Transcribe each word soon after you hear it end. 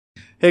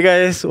Hey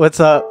guys, what's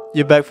up?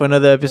 You're back for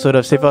another episode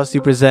of Safe House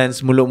 2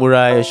 Presents Mulut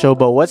Murai, a show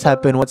about what's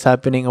happened, what's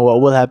happening, and what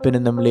will happen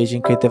in the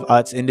Malaysian creative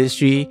arts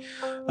industry.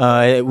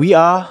 We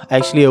are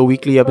actually a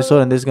weekly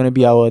episode, and this is going to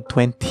be our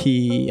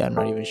I'm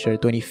not even sure,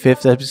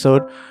 25th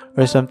episode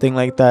or something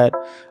like that.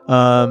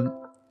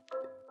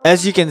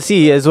 As you can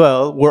see as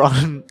well, we're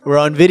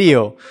on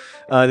video.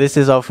 This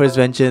is our first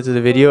venture into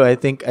the video. I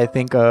think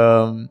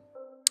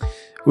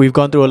we've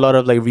gone through a lot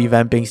of like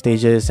revamping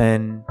stages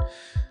and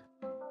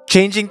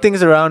changing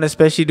things around,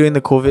 especially during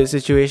the COVID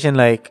situation.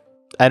 Like,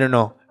 I don't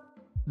know,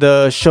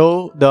 the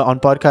show, on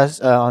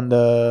podcast, on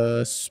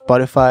the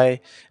Spotify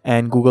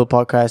and Google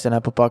Podcasts and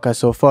Apple Podcasts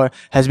so far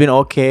has been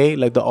okay.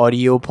 Like the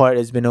audio part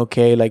has been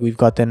okay. Like we've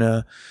gotten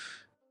a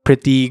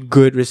pretty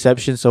good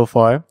reception so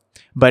far.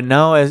 But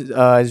now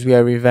as we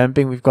are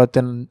revamping, we've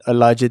gotten a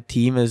larger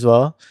team as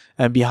well.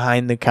 And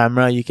behind the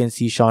camera, you can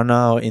see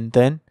Shauna, our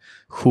intern,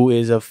 who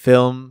is a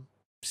film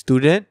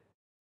student.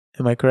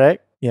 Am I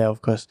correct? Yeah,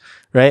 of course.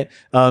 Right.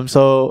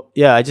 So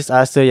yeah, I just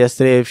asked her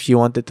yesterday if she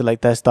wanted to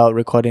like test out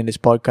recording this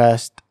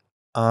podcast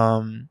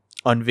on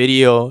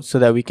video so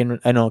that we can,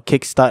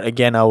 kickstart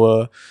again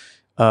our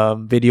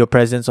video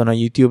presence on our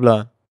YouTube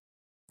lah.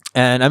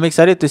 And I'm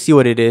excited to see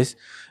what it is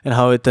and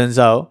how it turns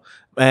out.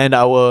 And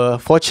our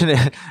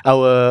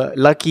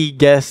lucky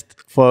guest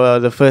for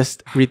the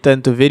first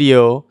return to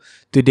video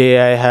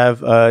today, I have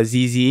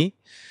ZZ.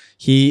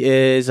 He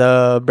is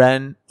a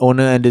brand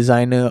owner and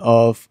designer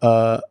of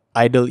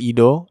Idol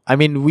Ido. I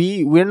mean,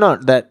 we're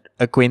not that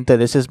acquainted.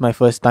 This is my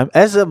first time.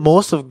 As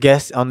most of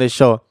guests on this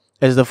show,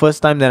 it's the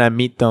first time that I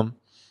meet them.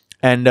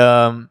 And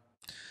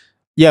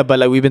yeah, but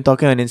like we've been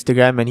talking on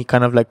Instagram, and he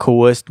kind of like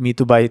coerced me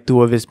to buy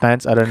 2 of his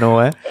pants out of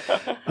nowhere.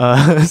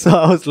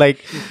 So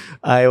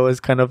I was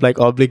kind of like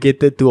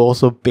obligated to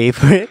also pay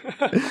for it.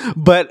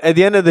 But at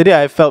the end of the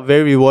day, I felt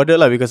very rewarded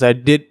because I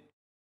did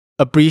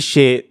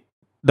appreciate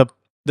the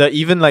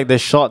even like the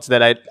shorts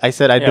that I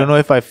said I don't know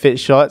if I fit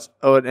shorts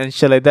and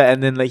shit like that,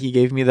 and then like he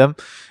gave me them,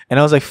 and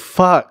I was like,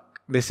 fuck,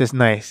 this is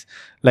nice.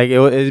 Like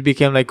it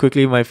became like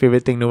quickly my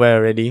favorite thing to wear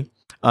already.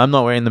 I'm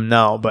not wearing them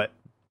now, but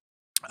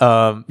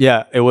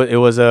yeah, it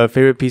was a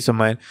favorite piece of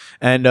mine,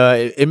 and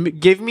it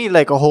gave me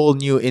like a whole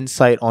new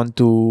insight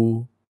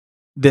onto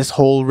this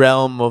whole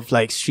realm of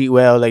like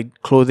streetwear,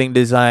 like clothing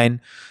design,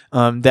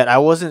 that I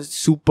wasn't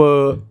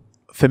super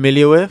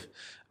familiar with.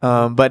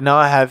 But now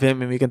I have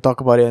him and we can talk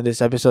about it in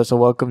this episode. So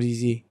welcome,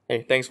 ZZ.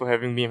 Hey, thanks for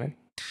having me, man.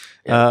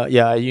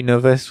 Yeah, are you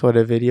nervous for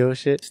the video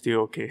shit? Still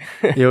okay.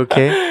 You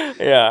okay?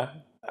 Yeah,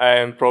 I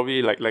am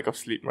probably like lack of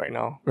sleep right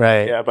now.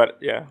 Right. Yeah, but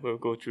yeah, we'll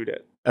go through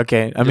that.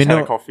 Okay. I mean, had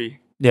a coffee.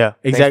 Yeah,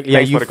 exactly.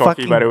 Thanks you for the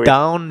coffee, fucking by the way.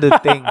 down the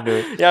thing,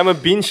 dude. Yeah, I'm a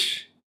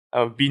binge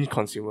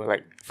consumer.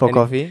 Like For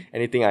coffee?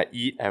 anything I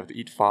eat, I have to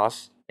eat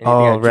fast. Anything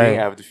I drink,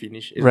 I have to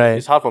finish.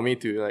 It's hard for me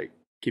to like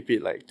keep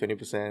it like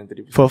 20%,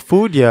 30%. For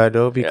food, yeah,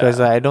 though, because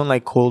I don't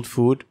like cold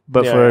food.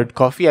 But for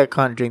coffee, I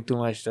can't drink too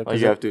much. Though,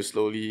 you have to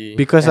slowly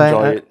because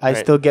enjoy it. I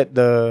still get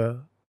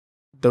the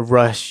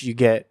rush you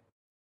get.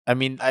 I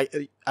mean,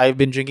 I've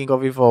been drinking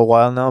coffee for a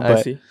while now,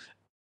 but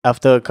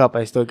after a cup,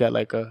 I still get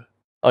like a.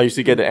 Oh, you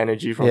still get the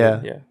energy from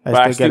it. Yeah,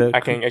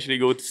 I can actually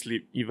go to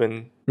sleep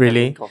even.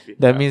 Really? Coffee.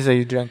 That means that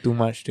you drank too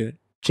much, dude.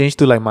 Change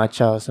to like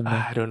matcha or something.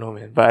 I don't know,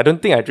 man. But I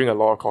don't think I drink a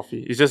lot of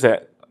coffee. It's just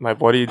that my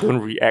body don't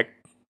react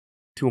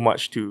too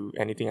much to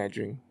anything I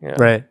drink. Yeah.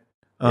 Right.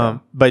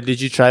 But did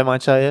you try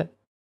matcha yet?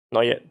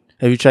 Not yet.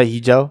 Have you tried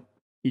hijau?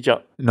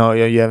 Hijau? No,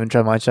 you haven't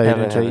tried matcha. You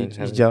haven't tried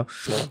hijau.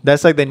 No.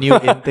 That's like the new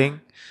in thing,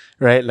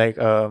 right? Like,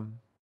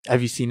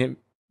 have you seen it?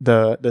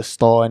 The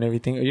store and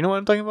everything. You know what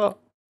I'm talking about?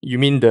 You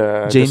mean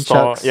the Jane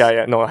store? Chucks?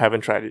 Yeah. No, I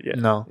haven't tried it yet.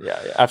 No. Yeah.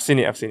 I've seen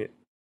it.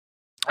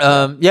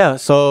 Yeah.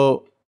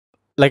 So,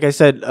 like I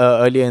said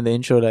earlier in the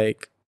intro,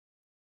 like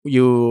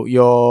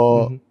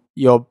your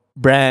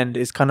brand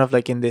is kind of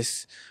like in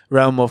this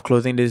realm of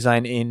clothing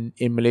design in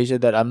Malaysia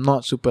that I'm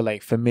not super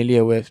like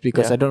familiar with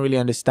because I don't really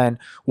understand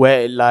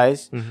where it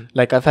lies.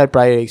 Like I've had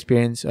prior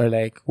experience or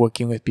like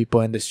working with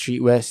people in the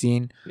streetwear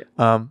scene.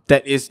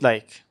 That is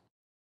like,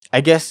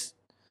 I guess,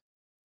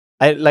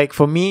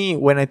 for me,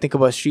 when I think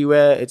about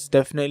streetwear, it's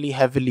definitely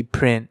heavily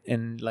print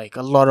and like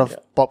a lot of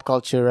pop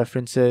culture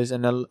references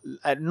and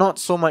not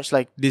so much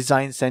like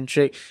design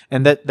centric.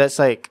 And that's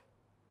like,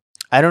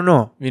 I don't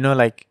know,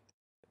 like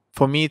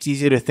for me, it's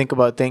easier to think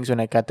about things when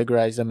I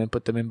categorize them and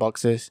put them in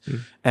boxes.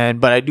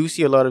 But I do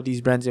see a lot of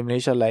these brands in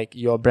Malaysia, like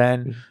your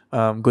brand,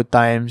 Good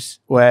Times,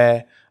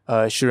 where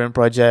Shuren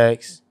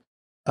Projects,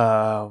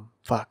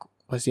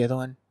 what's the other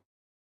one?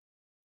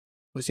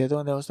 What's the other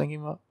one that I was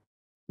thinking about?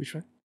 Which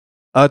one?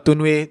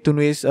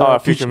 Tunwe's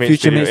Future Made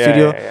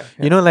Studio. Yeah.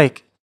 You know,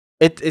 like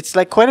it's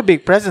like quite a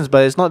big presence,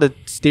 but it's not the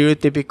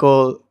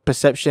stereotypical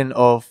perception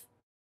of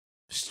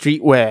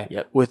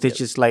streetwear, with it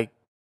just like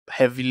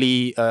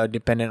heavily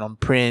dependent on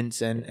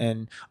prints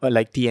and or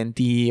like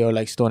TNT or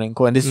like Stone and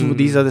Co. And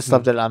these are the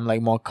stuff that I'm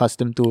like more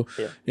accustomed to.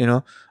 You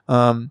know,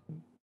 how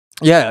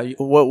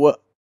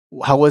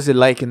was it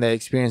like in the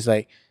experience?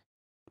 Like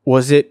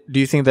do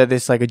you think that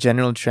there's like a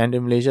general trend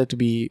in Malaysia to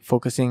be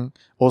focusing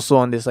also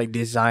on this like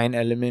design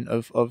element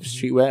of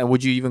streetwear? And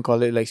would you even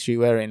call it like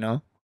streetwear right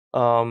now?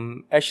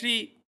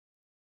 Actually,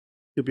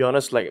 to be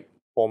honest, like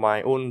for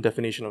my own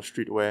definition of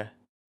streetwear,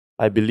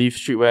 I believe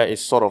streetwear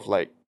is sort of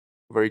like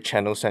very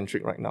channel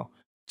centric right now.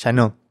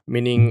 Channel.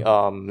 Meaning,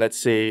 let's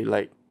say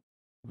like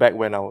back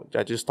when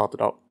I just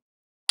started out,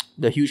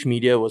 the huge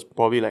media was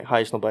probably like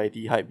High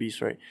Snobiety,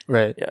 Hypebeast, right?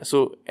 Right. Yeah.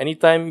 So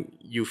anytime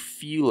you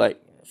feel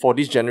like for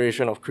this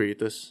generation of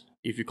creators,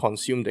 if you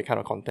consume that kind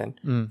of content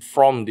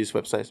from these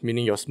websites,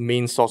 meaning your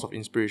main source of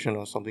inspiration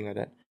or something like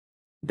that,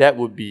 that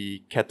would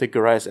be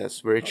categorized as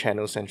very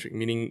channel centric.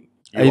 Meaning,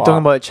 Are you talking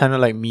about channel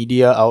like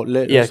media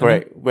outlet? Yeah,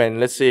 correct. When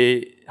let's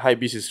say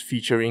Hypebeast is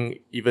featuring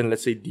even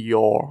let's say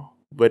Dior,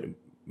 but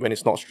when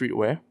it's not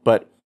streetwear,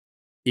 but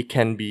it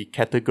can be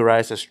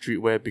categorized as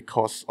streetwear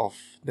because of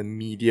the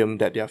medium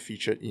that they are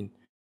featured in.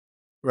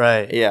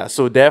 Right. Yeah.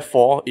 So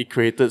therefore, it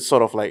created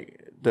sort of like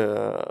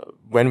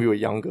when we were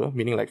younger,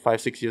 meaning like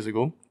 5-6 years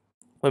ago,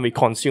 when we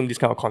consume this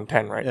kind of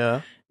content, right?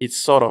 Yeah. It's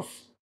sort of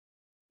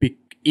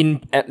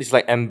it's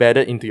like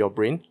embedded into your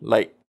brain,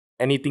 like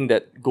anything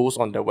that goes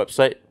on the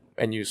website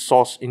and you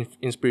source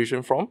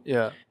inspiration from.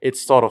 Yeah.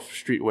 It's sort of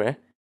streetwear,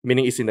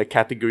 meaning it's in the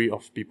category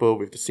of people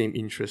with the same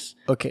interests.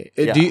 Okay.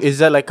 Yeah. Is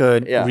that like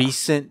a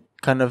recent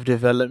kind of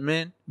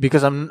development?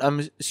 Because I'm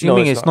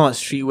assuming it's not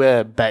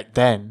streetwear back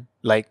then,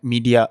 like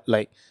media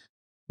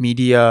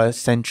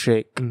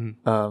centric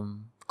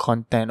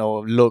content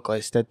or look or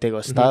aesthetic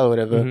or style or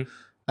whatever.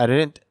 I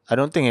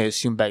don't think I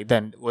assumed back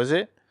then, was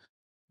it?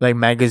 Like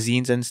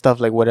magazines and stuff,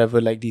 like whatever,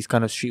 like these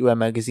kind of streetwear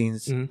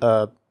magazines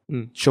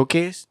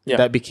showcase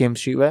that became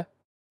streetwear.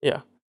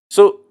 Yeah.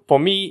 So for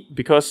me,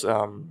 because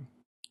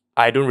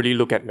I don't really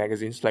look at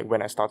magazines like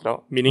when I started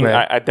out, meaning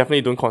I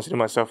definitely don't consider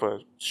myself a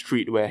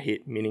streetwear head,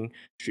 meaning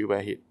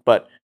streetwear head.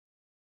 But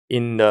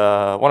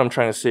what I'm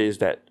trying to say is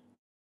that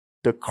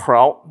the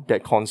crowd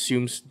that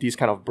consumes these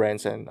kind of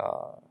brands and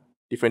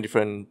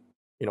different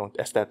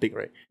aesthetic,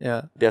 right?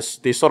 Yeah.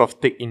 They sort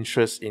of take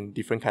interest in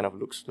different kind of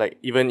looks. Like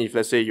even if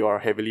let's say you are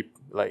heavily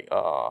like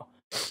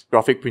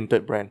graphic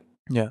printed brand.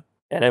 Yeah.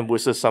 And then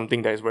versus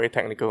something that is very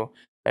technical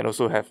and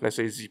also have let's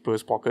say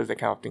zippers, pockets, that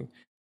kind of thing.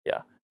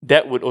 Yeah.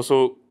 That would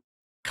also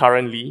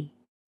currently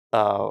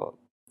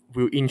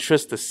will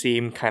interest the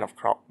same kind of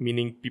crowd,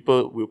 meaning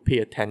people will pay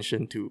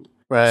attention to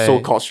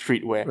so-called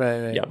streetwear.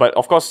 Right. Yeah. But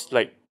of course,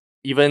 like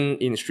even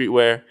in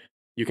streetwear,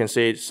 you can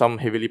say some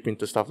heavily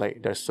printed stuff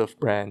like there's surf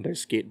brand, there's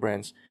skate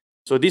brands.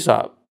 So these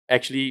are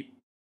actually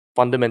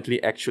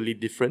fundamentally actually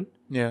different.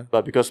 Yeah.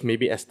 But because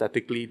maybe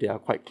aesthetically they are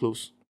quite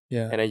close.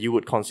 Yeah. And then you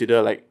would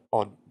consider like,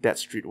 oh,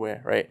 that's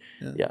streetwear, right?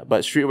 Yeah.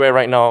 But streetwear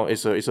right now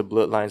is a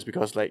blurred lines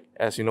because like,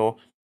 as you know,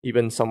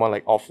 even someone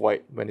like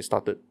Off-White when it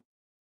started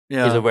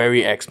is a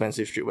very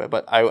expensive streetwear.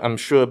 But I'm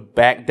sure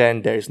back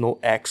then there is no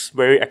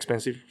very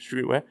expensive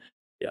streetwear.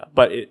 Yeah.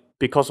 But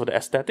because of the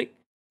aesthetic,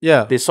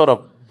 they sort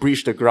of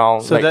breach the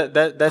ground. So like,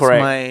 that's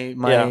correct.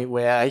 my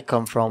where I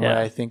come from, where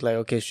I think like,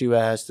 okay,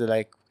 streetwear has to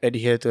like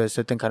adhere to a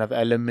certain kind of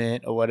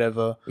element or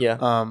whatever. Yeah.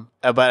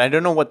 But I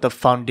don't know what the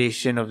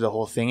foundation of the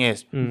whole thing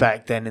is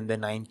back then in the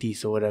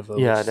 90s or whatever.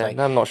 Yeah, like,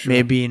 I'm not sure.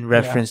 Maybe in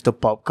reference to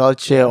pop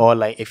culture or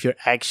like if you're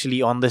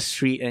actually on the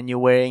street and you're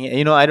wearing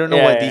it. I don't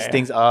know what these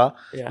things are.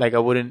 Yeah. Like I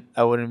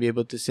wouldn't be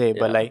able to say,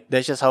 but like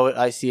that's just how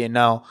I see it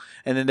now.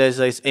 And then there's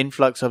this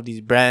influx of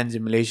these brands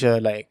in Malaysia,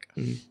 like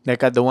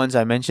the ones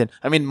I mentioned.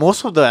 I mean,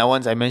 most of the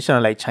ones I mentioned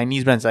are like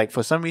Chinese brands. Like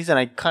for some reason,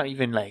 I can't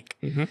even like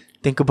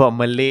think about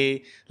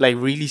Malay, like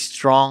really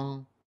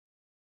strong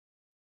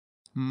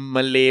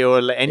Malay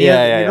or like any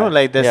other,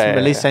 like there's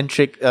Malay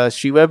centric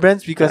streetwear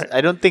brands because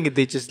I don't think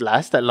they just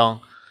last that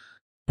long.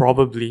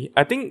 Probably,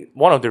 I think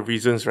one of the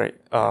reasons, right?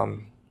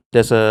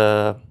 There's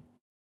I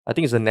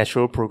think it's a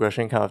natural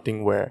progression kind of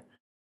thing where,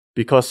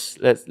 because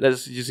let's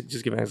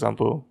just give an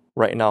example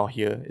right now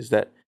here is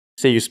that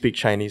say you speak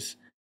Chinese,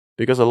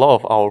 because a lot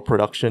of our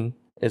production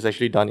is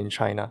actually done in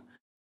China.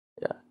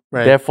 Yeah.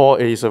 Right. Therefore,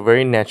 it is a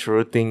very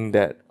natural thing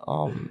that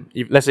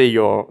if let's say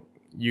you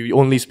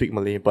only speak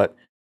Malay, but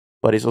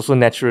it's also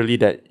naturally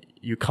that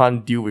you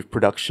can't deal with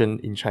production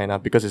in China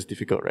because it's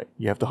difficult, right?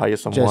 You have to hire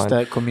someone. Just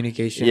that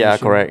communication. Yeah,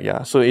 issue. Correct.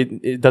 Yeah. So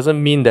it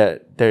doesn't mean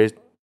that there is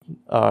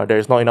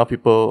not enough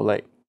people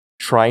like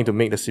trying to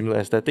make the similar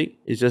aesthetic.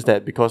 It's just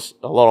that because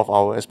a lot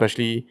of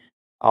especially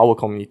our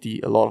community,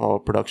 a lot of our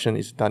production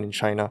is done in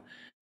China.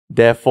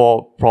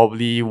 Therefore,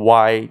 probably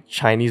why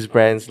Chinese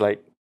brands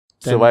like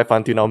survive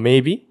until now,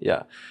 maybe.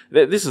 Yeah.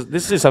 This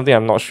is something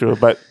I'm not sure,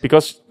 but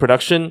because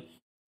production,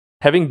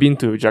 having been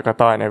to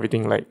Jakarta and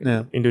everything like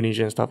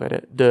Indonesia and stuff like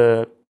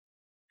that,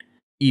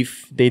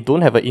 if they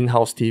don't have an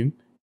in-house team,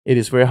 it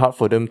is very hard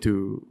for them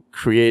to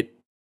create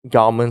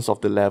garments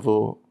of the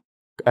level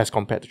as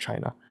compared to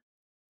China.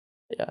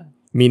 Yeah,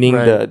 meaning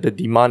the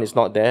demand is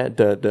not there.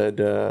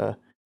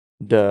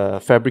 The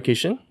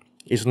fabrication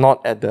is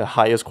not at the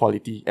highest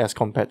quality as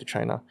compared to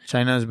China.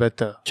 China is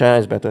better. China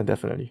is better,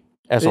 definitely.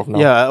 As of now.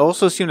 Yeah, I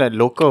also assume that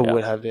local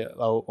would have their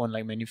own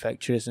like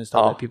manufacturers and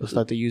stuff that people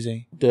started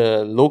using.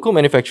 The local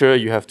manufacturer,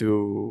 you have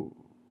to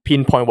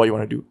pinpoint what you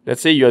want to do.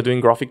 Let's say you are doing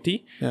graphic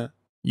tee. Yeah.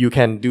 You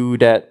can do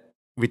that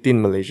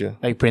within Malaysia.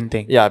 Like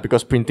printing. Yeah,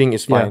 because printing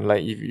is fine. Yeah.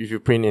 Like if you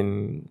print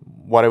in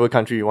whatever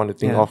country you want to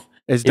think of,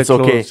 It's it's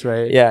okay, okay.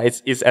 right? Yeah,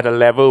 it's at a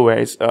level where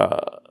it's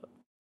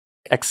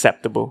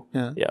acceptable.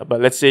 Yeah.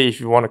 But let's say if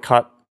you want to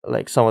cut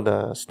like some of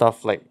the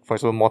stuff, like for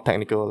example more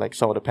technical, like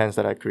some of the pens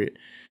that I create,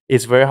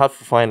 it's very hard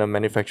to find a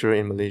manufacturer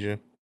in Malaysia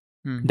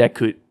that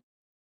could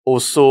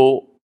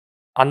also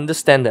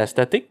understand the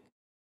aesthetic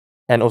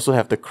and also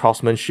have the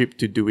craftsmanship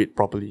to do it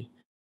properly.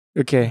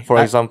 Okay.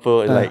 For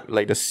example,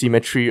 like the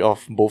symmetry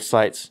of both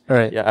sides.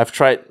 Right. Yeah, I've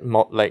tried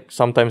like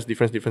sometimes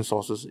different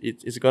sources.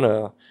 It's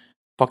gonna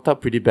fucked up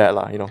pretty bad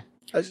lah.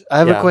 I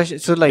have a question.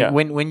 So like Yeah.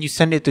 when you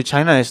send it to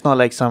China, it's not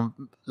like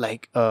some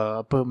like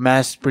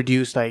mass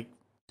produced like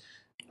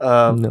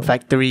No.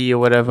 factory or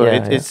whatever.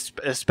 Yeah, It's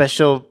a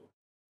special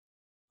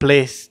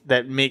place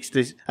that makes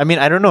this. I mean,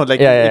 I don't know. Like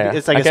Yeah.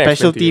 it's like I a can explain to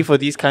specialty you. for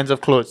these kinds of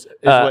clothes.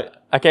 Is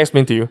what, I can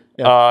explain to you.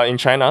 Yeah. In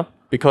China,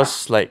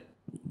 because like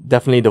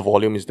definitely the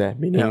volume is there,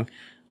 meaning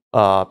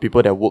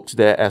people that works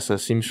there as a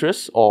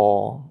seamstress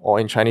or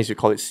in Chinese you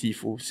call it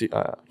sifu.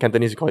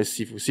 Cantonese you call it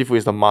sifu. Sifu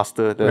is the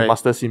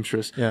master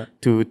seamstress. Yeah.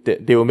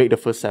 They will make the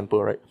first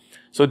sample, right?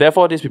 So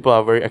therefore these people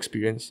are very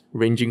experienced,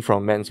 ranging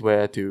from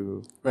menswear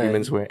to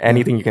women's wear,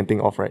 anything you can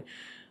think of, right?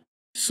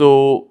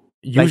 So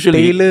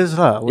usually like tailors,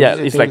 lah.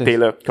 it's like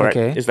tailor, correct.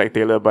 Okay. It's like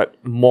tailor, but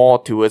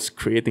more towards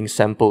creating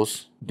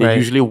samples. They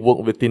usually work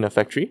within a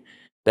factory.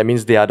 That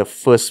means they are the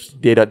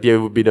first. They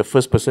will be the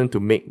first person to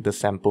make the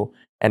sample,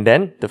 and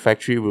then the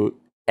factory will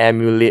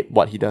emulate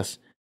what he does.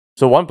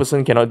 So one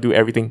person cannot do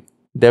everything.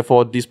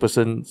 Therefore, this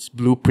person's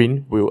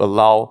blueprint will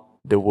allow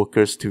the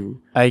workers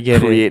to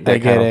create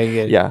that kind of. I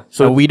get it. Yeah.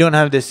 So So we don't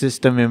have this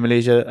system in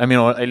Malaysia. I mean,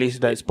 or at least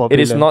that's popular.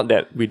 it is not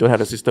that we don't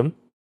have a system,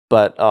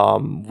 but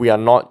we are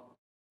not,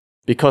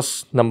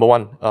 because number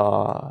one,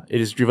 it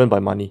is driven by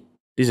money.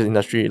 This is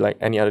industry like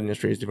any other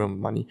industry is driven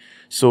by money.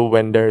 So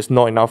when there is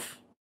not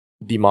enough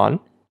demand,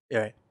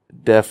 Right.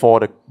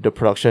 therefore the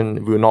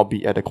production will not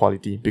be at the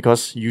quality,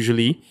 because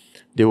usually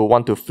they will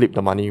want to flip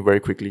the money very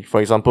quickly. For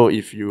example,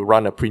 if you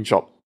run a print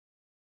shop,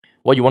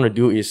 what you want to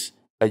do is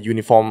a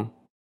uniform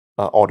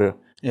order.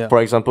 Yeah. For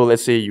example,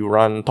 let's say you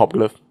run Top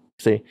Glove,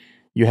 say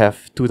you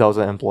have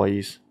 2,000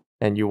 employees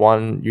and you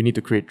need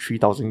to create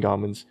 3,000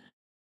 garments.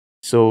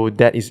 So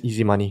that is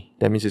easy money.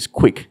 That means it's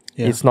quick.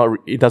 Yeah.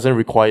 It doesn't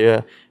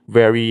require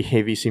very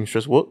heavy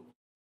seamstress work,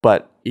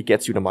 but it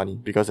gets you the money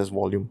because there's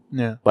volume.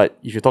 Yeah. But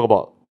if you talk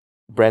about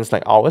brands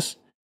like ours,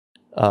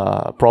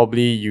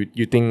 probably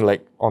you think,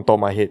 like on top of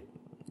my head,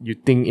 you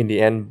think in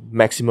the end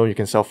maximum you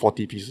can sell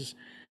 40 pieces.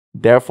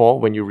 Therefore,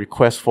 when you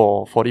request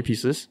for 40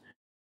 pieces,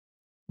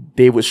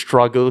 they would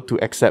struggle to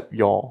accept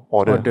your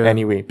order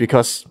anyway,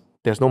 because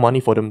there's no money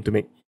for them to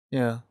make.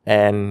 Yeah.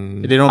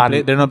 And They're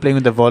not playing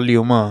with the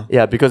volume.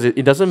 yeah, because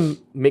it doesn't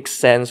make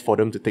sense for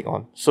them to take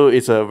on. So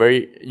it's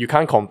you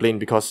can't complain,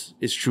 because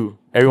it's true.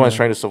 Everyone's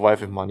trying to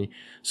survive with money.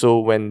 So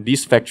when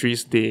these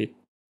factories, they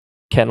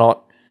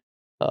cannot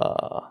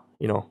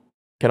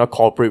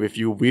cooperate with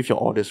you with your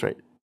orders, right?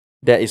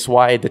 That is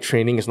why the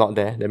training is not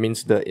there. That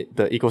means the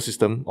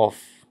ecosystem of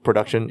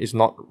production is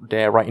not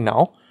there right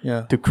now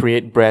to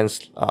create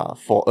brands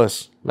for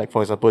us. Like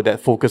for example, that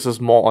focuses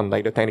more on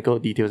like the technical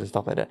details and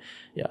stuff like that.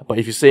 Yeah. But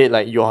if you say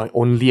like you are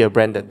only a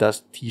brand that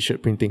does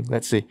t-shirt printing,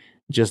 let's say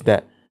just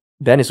that,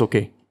 then it's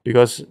okay,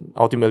 because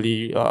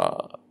ultimately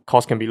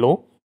cost can be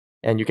low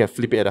and you can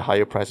flip it at a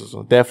higher price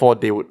also. Therefore,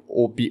 they would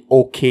all be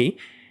okay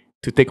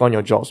to take on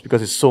your jobs, because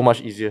it's so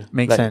much easier.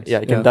 Makes sense. Yeah,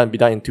 it can be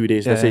done in 2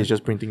 days. Let's say it's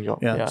just printing job.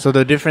 Yeah. So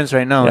the difference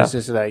right now is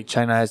just like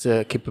China has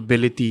a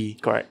capability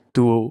Correct.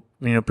 to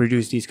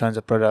produce these kinds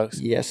of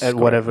products at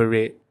whatever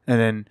rate, and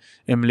then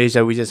in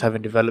Malaysia we just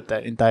haven't developed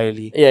that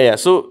entirely. Yeah.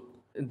 So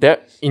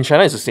that in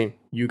China it's the same.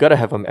 You gotta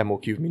have an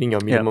MOQ, meaning your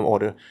minimum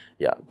order.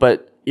 Yeah,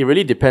 but it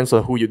really depends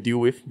on who you deal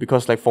with,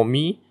 because like for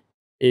me,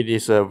 it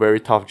is a very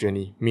tough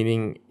journey.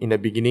 Meaning in the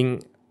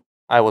beginning,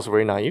 I was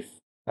very naive.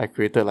 I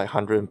created like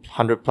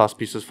 100 plus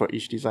pieces for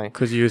each design.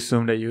 Because you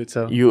assume that you would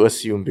sell. You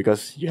assume,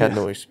 because you had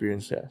no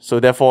experience. Yeah. So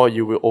therefore,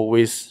 you will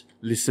always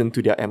listen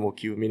to their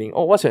MOQ, meaning,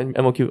 oh, what's your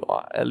MOQ?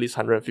 Oh, at least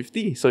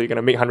 150. So you're going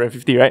to make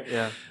 150, right?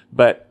 Yeah.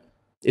 But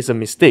it's a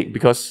mistake,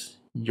 because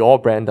your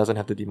brand doesn't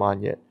have the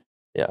demand yet.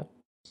 Yeah.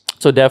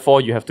 So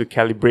therefore, you have to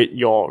calibrate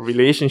your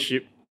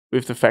relationship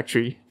with the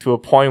factory to a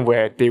point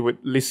where they would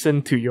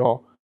listen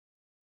to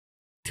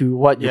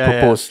what you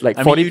propose. Like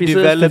 40 pieces,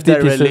 develop 50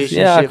 that pieces.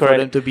 relationship for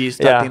them to be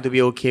starting to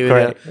be okay with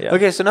Correct. it. Yeah.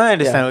 Okay, so now I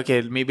understand.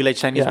 Okay, maybe like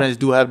Chinese brands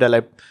do have that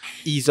like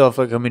ease of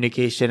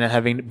communication and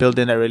having built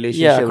in that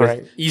relationship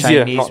with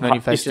Easier, Chinese not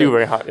manufacturers. It's still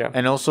very hard, yeah.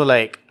 And also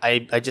like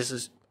I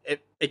just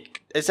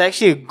it's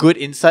actually a good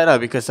insight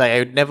because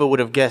I never would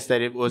have guessed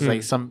that it was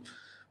like some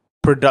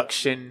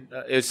production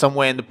it's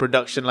somewhere in the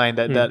production line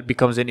that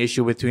becomes an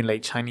issue between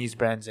like Chinese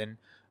brands and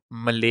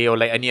Malay or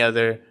like any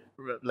other,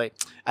 like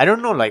I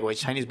don't know like what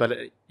Chinese, but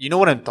you know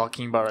what I'm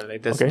talking about, right?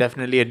 Like there's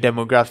definitely a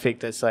demographic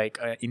that's like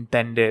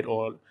intended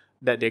or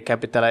that they're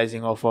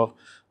capitalizing off of.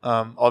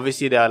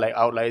 Obviously there are like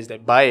outliers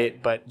that buy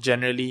it, but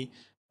generally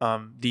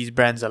these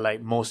brands are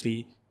like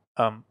mostly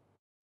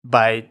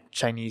by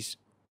Chinese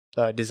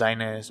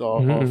designers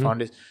or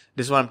founders.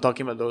 This is what I'm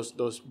talking about.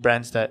 Those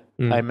brands that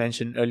I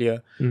mentioned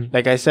earlier.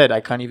 Like I said,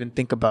 I can't even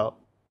think about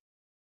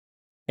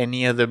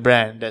any other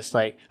brand that's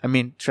like, I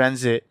mean,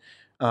 Transit,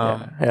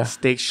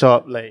 Steak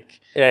Shop, like,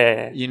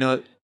 you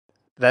know,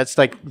 that's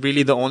like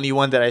really the only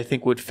one that I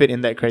think would fit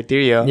in that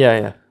criteria.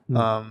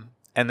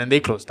 And then they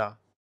closed down.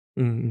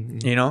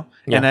 You know,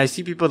 and I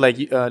see people like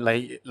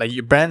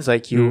your brands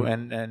like you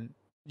and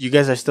you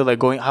guys are still like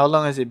going. How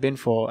long has it been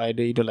for?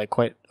 Either like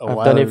quite a while.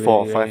 I've done it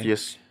for already, 5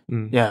 years.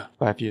 Yeah,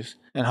 5 years.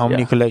 And how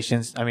many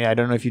collections? I mean, I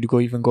don't know if you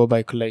even go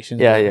by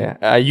collections.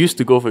 I used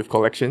to go with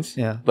collections.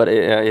 Yeah, but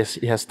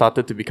it has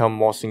started to become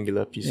more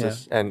singular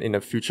pieces. And in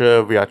the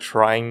future, we are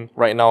trying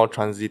right now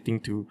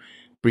transiting to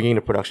bringing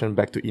the production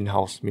back to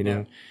in-house,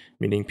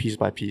 meaning piece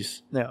by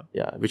piece.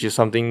 Yeah, which is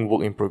something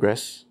work in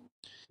progress.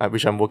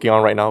 Which I'm working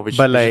on right now, which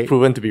is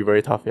proven to be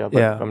very tough. But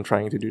I'm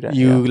trying to do that.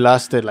 You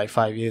lasted like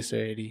 5 years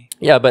already.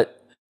 Yeah,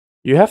 but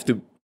you have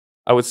to,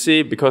 I would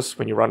say, because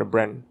when you run a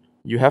brand,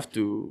 you have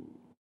to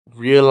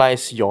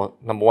realize your,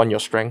 number one,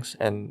 your strengths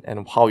and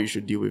how you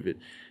should deal with it.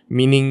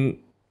 Meaning,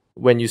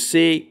 when you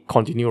say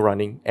continue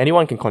running,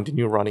 anyone can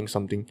continue running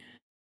something.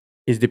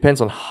 It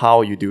depends on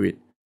how you do it.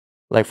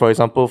 Like, for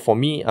example, for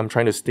me, I'm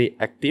trying to stay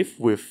active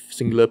with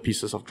singular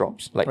pieces of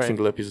drops. Like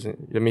singular pieces.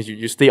 That means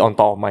you stay on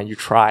top of mind. You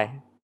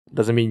try.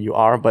 Doesn't mean you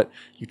are, but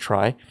you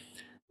try.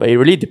 But it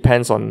really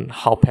depends on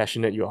how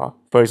passionate you are.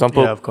 For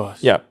example, of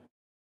course.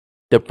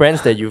 The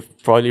brands that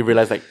you've probably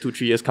realized like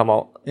 2-3 years come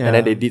out and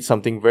then they did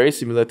something very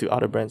similar to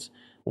other brands.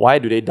 Why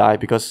do they die?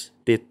 Because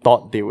they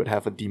thought they would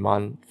have a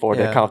demand for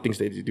the kind of things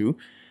that they do,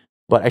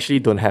 but actually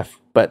don't have.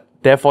 But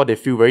therefore they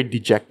feel very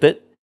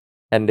dejected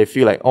and they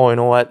feel like, oh, you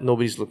know what?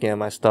 Nobody's looking at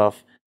my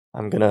stuff.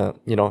 I'm gonna,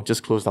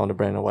 just close down the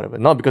brand or whatever.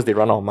 Not because they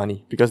run out of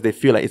money, because they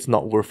feel like it's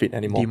not worth it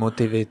anymore.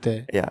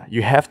 Demotivated. Yeah,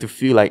 you have to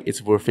feel like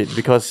it's worth it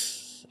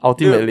because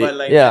ultimately, dude, but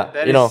like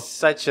that is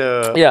such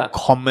a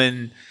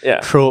common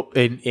trope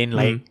in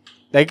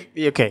like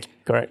okay,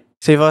 correct.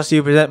 Say for us,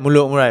 you present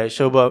Mulut Murai, a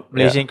show about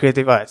Malaysian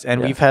creative arts,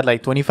 and we've had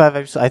like 25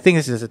 episodes. I think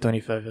this is the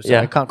 25th episode.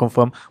 I can't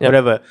confirm,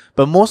 whatever.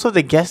 But most of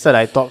the guests that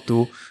I talk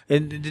to,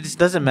 this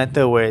doesn't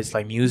matter where it's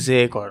like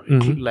music or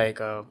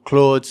like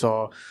clothes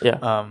or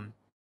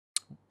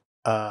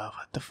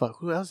what the fuck?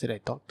 Who else did I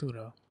talk to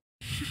though?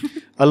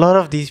 A lot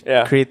of these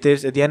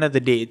creatives, at the end of the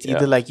day, it's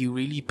either like you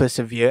really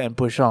persevere and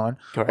push on,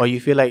 or you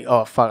feel like,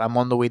 oh fuck, I'm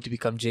on the way to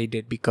become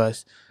jaded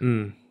because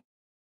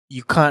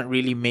you can't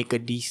really make a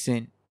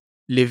decent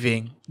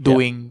living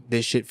doing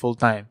this shit full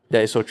time.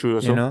 That is so true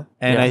also.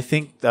 And I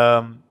think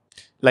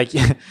like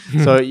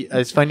so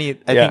it's funny,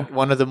 I think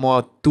one of the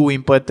more two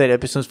important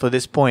episodes for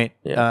this point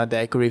that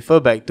I could refer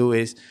back to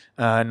is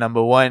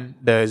number one,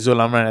 the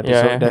Zulamran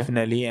episode,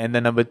 definitely, and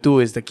then number two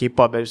is the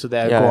K-pop episode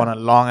that I go on a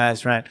long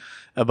ass rant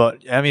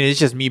about. I mean, it's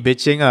just me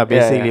bitching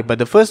basically, but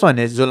the first one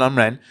is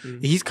Zulamran.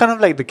 He's kind of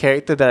like the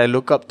character that I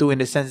look up to in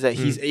the sense that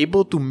he's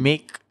able to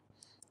make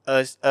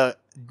us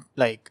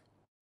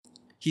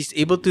he's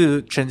able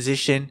to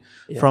transition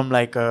from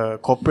like a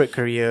corporate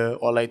career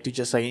or like to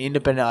just like an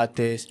independent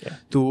artist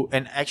to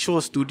an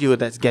actual studio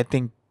that's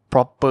getting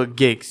proper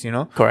gigs,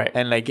 Correct.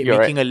 And like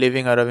making a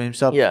living out of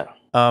himself.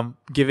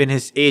 Given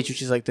his age,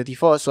 which is like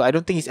 34, so I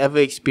don't think he's ever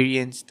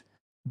experienced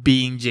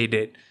being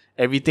jaded.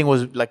 Everything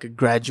was like a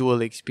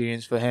gradual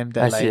experience for him.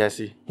 That I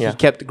see. He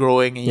kept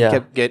growing and he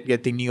kept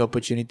getting new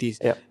opportunities.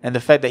 And the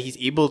fact that he's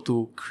able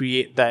to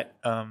create that,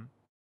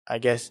 I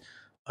guess,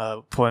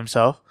 for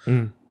himself.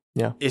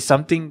 Is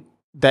something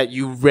that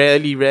you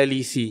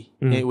rarely see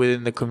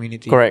within the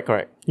community. Correct.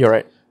 You're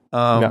right.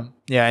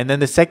 And then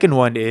the second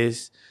one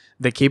is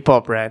the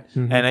K-pop brand,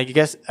 and I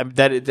guess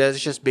that's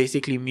just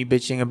basically me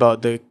bitching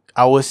about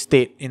our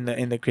state in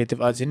the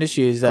creative arts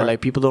industry is that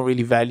like people don't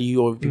really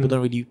value or people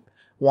don't really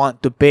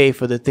want to pay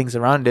for the things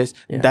around us.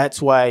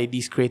 That's why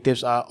these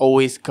creatives are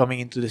always coming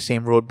into the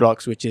same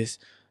roadblocks, which is,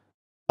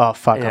 oh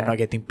fuck, I'm not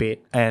getting paid,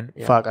 and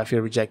fuck, I feel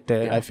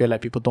rejected. I feel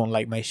like people don't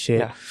like my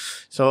shit.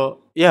 So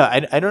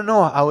I don't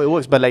know how it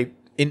works, but like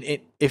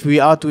if we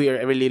are to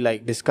really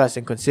like discuss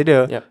and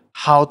consider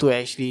how to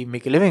actually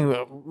make a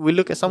living, we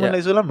look at someone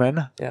like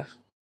Zulamran.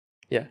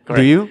 Correct.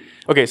 Do you?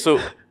 Okay, so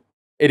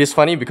it is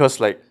funny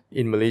because like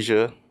in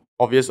Malaysia,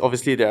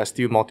 obviously there are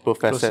still multiple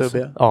facets.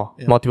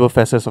 Multiple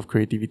facets of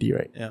creativity,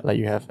 right? Like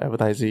you have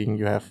advertising,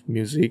 you have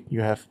music,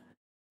 you have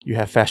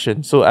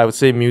fashion. So I would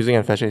say music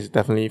and fashion is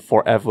definitely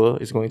forever.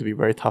 It's going to be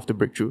very tough to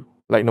break through,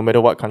 like no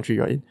matter what country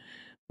you're in.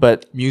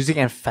 But music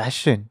and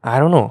fashion, I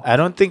don't know. I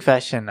don't think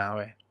fashion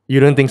now. You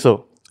don't think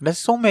so? There's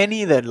so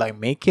many that like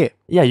make it.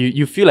 Yeah,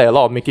 you feel like a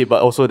lot of make it,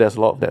 but also there's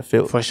a lot of that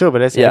fail. For sure, but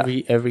that's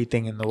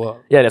everything in the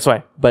world. Yeah, that's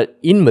why. But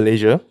in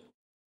Malaysia,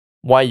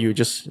 why you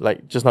just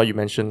now you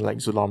mentioned like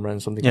Zulamran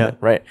and something like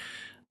that, right?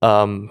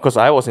 Because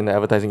I was in the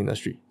advertising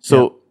industry,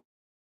 so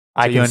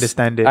you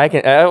understand it.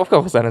 Of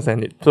course, I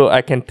understand it. So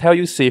I can tell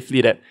you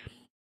safely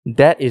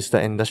that is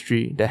the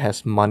industry that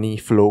has money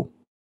flow.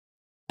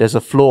 There's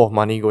a flow of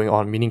money going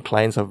on, meaning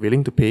clients are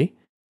willing to pay.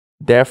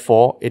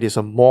 Therefore, it is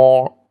a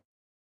more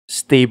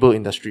stable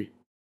industry.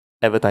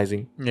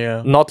 advertising.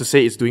 Yeah. Not to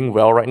say it's doing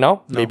well right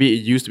now. No. Maybe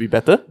it used to be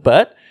better,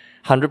 but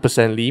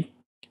 100%ly,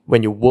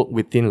 when you work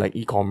within like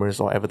e-commerce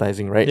or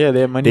advertising, right? Yeah,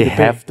 they have money They to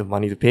pay. have the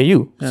money to pay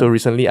you. Yeah. So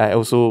recently, I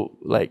also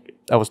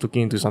I was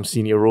looking into some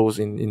senior roles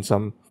in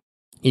some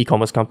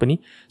e-commerce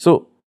company.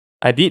 So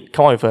I did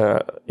come up with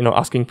a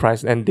asking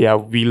price, and they are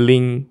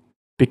willing,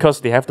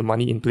 because they have the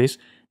money in place,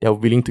 they are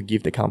willing to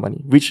give the kind of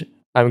money. Which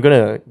I'm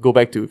gonna go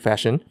back to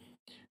fashion.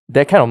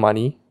 That kind of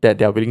money that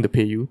they are willing to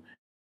pay you,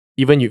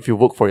 even if you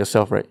work for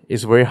yourself, right?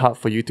 It's very hard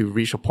for you to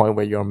reach a point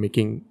where you're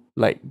making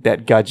like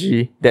that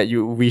gaji that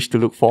you wish to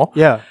look for.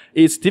 Yeah.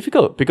 It's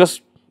difficult because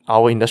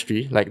our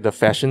industry, like the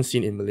fashion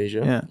scene in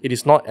Malaysia, it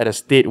is not at a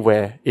state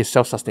where it's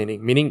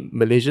self-sustaining, meaning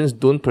Malaysians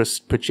don't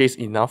purchase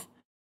enough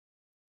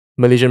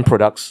Malaysian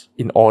products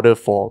in order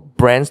for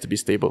brands to be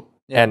stable.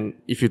 Yeah. And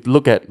if you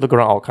look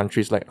around our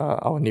countries, like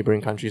our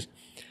neighboring countries,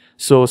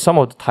 so some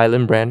of the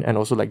Thailand brand and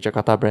also like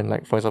Jakarta brand,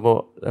 like for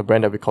example, a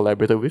brand that we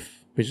collaborated with,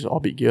 which is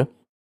Orbit Gear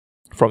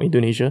from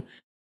Indonesia,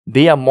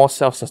 they are more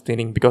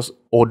self-sustaining because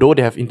although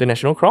they have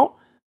international crowd,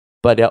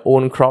 but their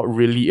own crowd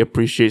really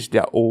appreciates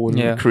their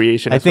own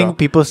creation. I think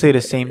people say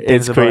the same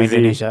things about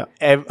Indonesia.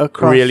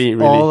 Across really,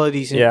 all of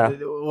these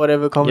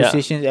whatever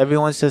conversations,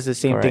 everyone says the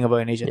same thing about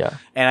Indonesia. Yeah.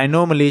 And I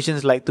know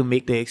Malaysians like to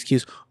make the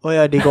excuse, oh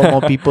yeah, they got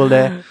more people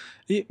there.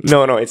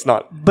 No, it's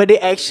not. But they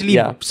actually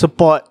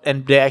support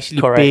and they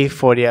actually pay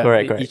for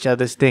their each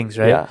other's things,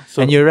 right? Yeah.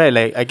 So, and you're right.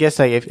 Like I guess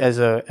like if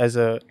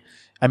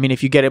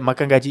if you get a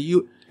makan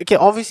gaji,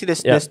 obviously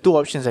there's two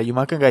options. Like you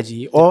makan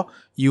gaji or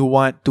you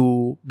want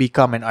to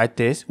become an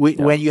artist.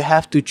 When you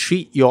have to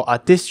treat your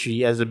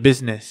artistry as a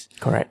business,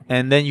 correct,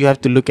 and then you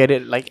have to look at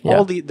it like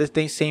all the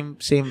things same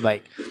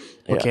like.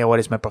 Okay, what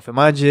is my profit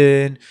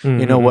margin?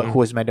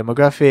 Who is my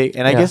demographic?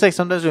 And I guess like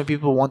sometimes when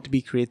people want to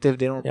be creative,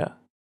 they don't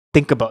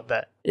think about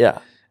that. Yeah.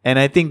 And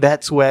I think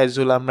that's where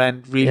Zul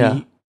Amran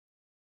really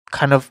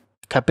kind of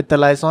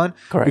capitalized on.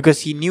 Correct.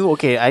 Because he knew,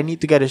 okay, I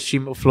need to get a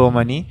stream of flow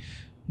money.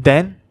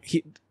 Then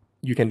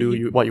you can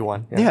do what you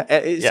want. Yeah,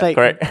 it's like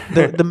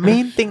the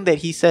main thing that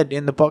he said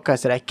in the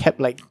podcast that I kept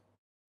like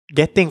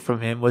getting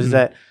from him was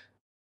that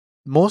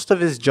most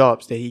of his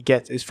jobs that he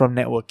gets is from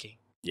networking.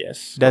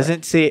 Yes.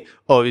 Doesn't say,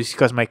 oh, it's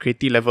because my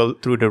creative level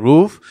through the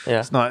roof.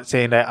 Yeah. It's not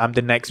saying that I'm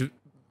the next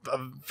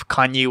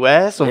Kanye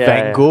West or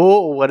Van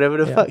Gogh or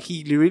whatever the fuck.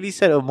 He really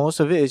said most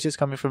of it is just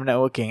coming from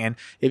networking. And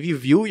if you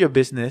view your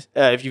business,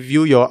 if you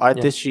view your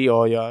artistry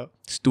or your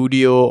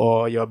studio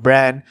or your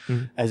brand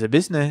as a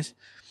business,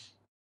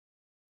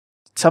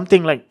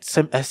 something like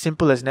as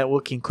simple as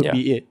networking could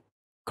be it.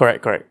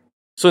 Correct.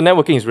 So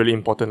networking is really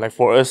important. Like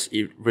for us,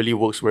 it really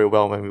works very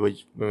well when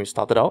we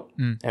started out,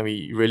 and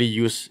we really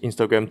use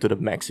Instagram to the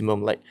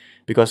maximum. Like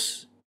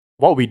because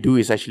what we do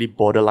is actually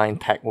borderline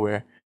tech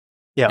wear.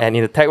 Yeah. And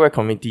in the tech wear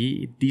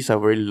community, these are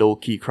very low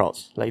key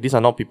crowds. Like these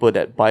are not people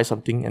that buy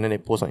something and then they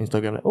post on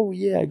Instagram like, oh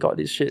yeah, I got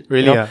this shit.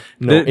 Really? No,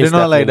 they're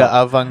not like the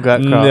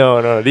avant-garde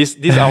crowd. No. This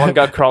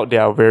avant-garde crowd, they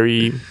are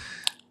very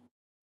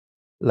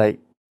like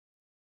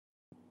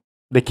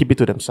they keep it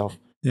to themselves.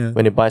 Yeah.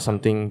 When they buy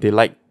something, they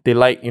like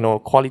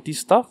quality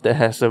stuff that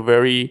has a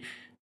very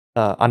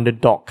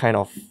underdog kind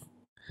of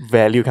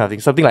value kind of thing.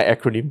 Something like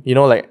acronym.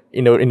 Like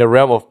in the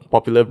realm of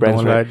popular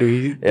brands, right?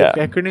 The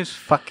acronym's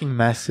fucking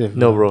massive.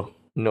 No, bro.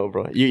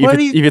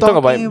 If you talk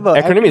about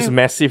acronym is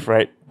massive,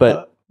 right?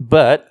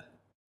 But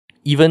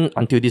even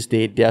until this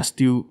day, they are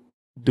still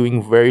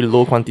doing very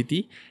low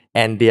quantity,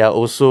 and they are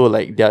also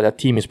like their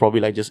team is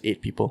probably like just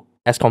 8 people.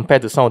 As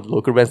compared to some of the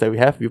local brands that we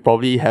have, we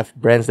probably have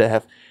brands that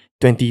have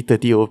 20,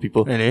 30 over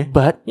people. Really?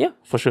 But yeah,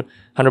 for sure,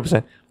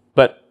 100%.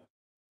 But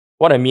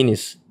what I mean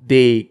is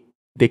they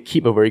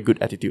keep a very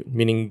good attitude,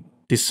 meaning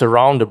they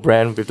surround the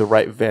brand with the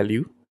right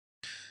value.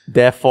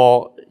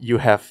 Therefore, you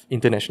have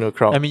international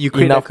crowd. I mean, you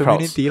create a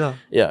community.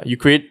 Yeah, you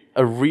create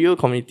a real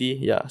community.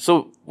 Yeah.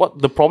 So what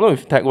the problem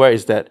with techwear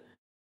is that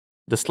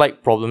the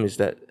slight problem is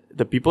that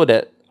the people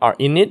that are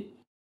in it,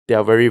 they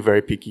are very,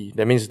 very picky.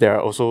 That means there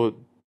are also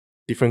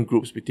different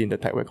groups within the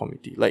techwear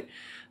community.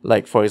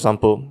 Like for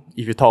example,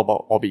 if you talk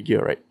about Orbit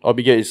Gear, right?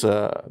 Orbit Gear is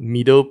a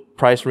middle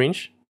price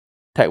range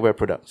techwear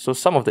product. So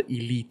some of the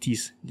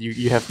elitists,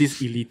 you have these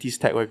elitist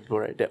techwear people,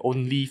 right? That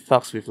only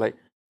fucks with like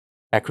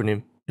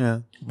acronym.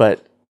 Yeah.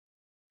 But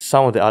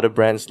some of the other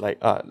brands like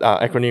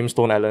acronym,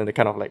 Stone Island, they're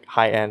kind of like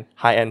high end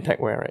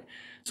techwear, right?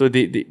 So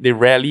they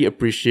rarely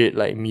appreciate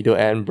like middle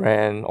end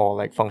brand or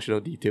like functional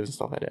details and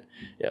stuff like that.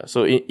 Yeah.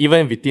 So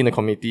even within the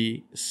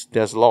community,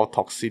 there's a lot of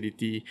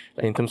toxicity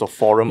like in terms of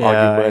forum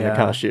argument and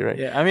kind of shit, right?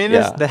 Yeah. I mean,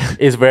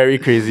 it's very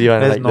crazy.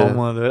 That's like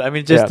normal. Though. I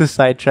mean, just to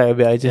sidetrack a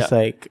bit, I just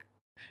like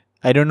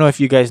I don't know if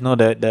you guys know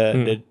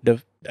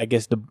the I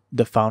guess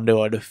the founder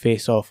or the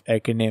face of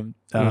acronym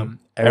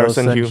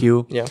Errolson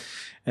Hugh. Yeah.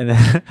 And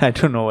then I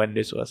don't know when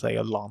this was, like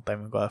a long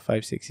time ago,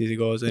 5-6 years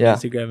ago, I was on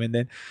Instagram, and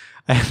then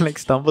I like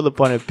stumbled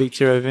upon a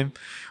picture of him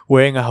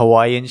wearing a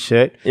Hawaiian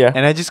shirt,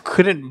 and I just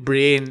couldn't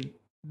brain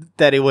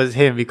that it was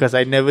him because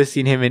I'd never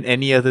seen him in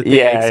any other thing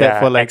except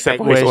for like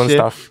except for his own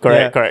stuff.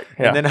 Correct.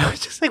 Yeah. And then I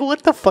was just like,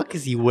 what the fuck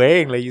is he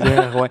wearing? Like he's wearing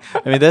a Hawaiian.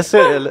 I mean, that's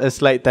a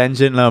slight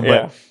tangent,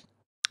 but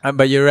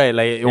But you're right.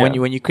 Like when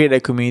Yeah. you create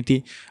that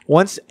community,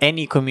 once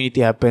any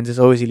community happens, it's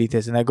always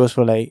elitist, and that goes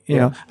for like you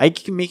Yeah. know. I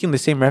keep making the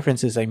same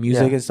references like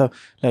music Yeah. and stuff.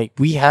 Like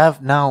we have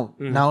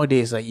Mm.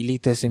 nowadays like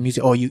elitists in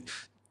music. Oh,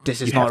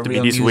 this is You have not to be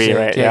real this music.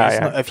 way, right? Yeah, Yeah, it's yeah.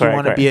 not. If you Correct,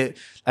 want to be correct.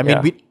 I mean,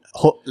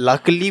 Yeah.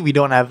 luckily we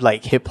don't have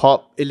like hip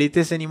hop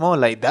elitists anymore.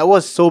 Like that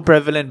was so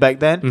prevalent back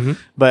then. Mhm.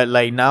 But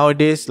like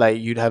nowadays, like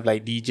you'd have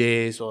like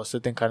DJs or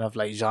certain kind of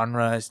like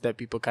genres that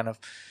people kind of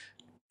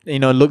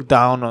look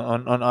down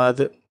on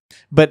other,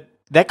 but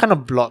that kind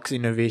of blocks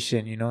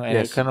innovation, and it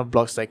Yes. kind of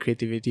blocks like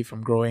creativity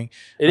from growing.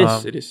 It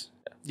is. It is.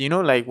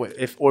 Like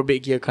if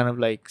Orbit Gear kind of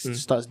like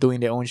starts doing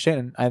their own shit,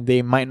 and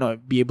they might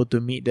not be able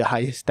to meet the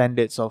highest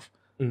standards of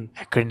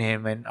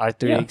acronym and Yeah,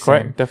 Arthurix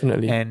correct.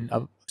 Definitely. and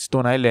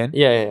Stone Island.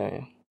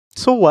 Yeah.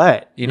 So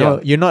what? Yeah.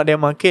 You're not their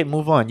market.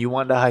 Move on. You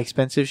want the high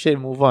expensive shit?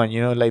 Move on.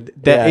 Like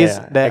there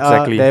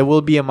exactly. there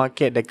will be a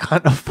market that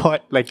can't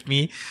afford like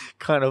me,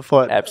 can't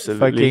afford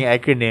Absolutely. fucking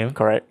acronym.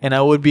 Correct. And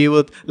I would be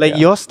able to, like Yeah.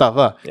 your stuff,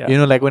 Yeah.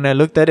 like when I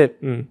looked at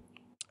it, Mm.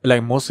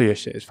 like most of your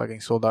shit is fucking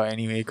sold out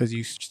anyway because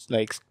you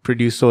like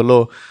produce so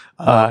low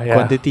Yeah,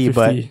 quantity,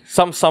 50.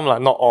 some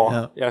like not all.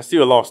 Yeah. Yeah,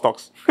 still a lot of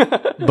stocks.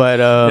 but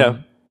Yeah.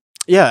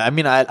 yeah, I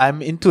mean,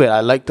 I'm into it.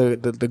 I like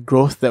the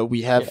growth that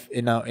we have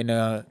in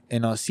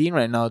our scene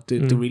right now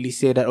to really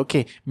say that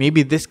okay,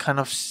 maybe this kind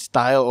of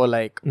style or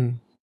like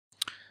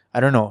I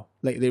don't know,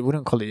 like they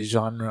wouldn't call it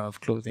genre of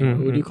clothing.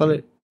 What would you call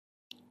it?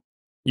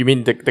 You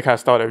mean the kind of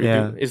style that we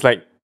do? It's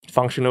like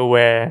functional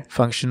wear,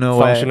 Functional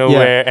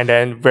wear, and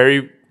then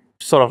very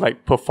sort of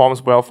like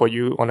performs well for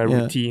you on a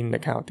routine,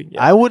 that kind of thing.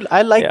 Yeah.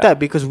 I like Yeah. that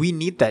because we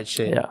need that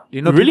shit. Yeah.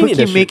 You know, We really people need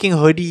that keep shit. making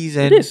hoodies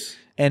It is.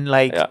 and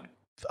like Yeah.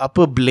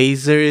 upper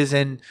blazers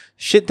and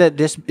shit that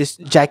this is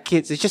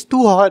jackets. It's just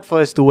too hot for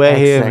us to wear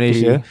here in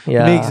Exactly. Malaysia.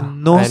 Yeah. Makes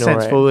no I know,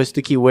 sense right? for us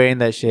to keep wearing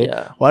that shit.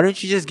 Yeah. Why don't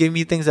you just give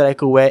me things that I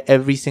could wear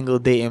every single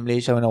day in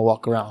Malaysia when I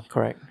walk around?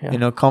 Correct.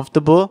 Yeah.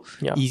 Comfortable,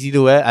 Yeah. easy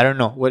to wear. I don't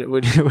know. What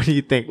do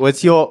you think?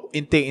 What's your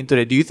intake into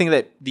that? Do you think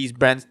that these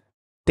brands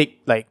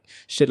take like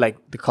shit like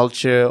the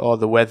culture or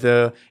the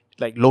weather,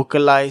 like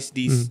localize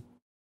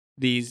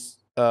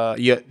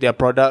their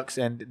products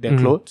and their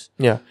clothes?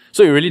 Yeah.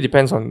 So it really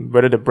depends on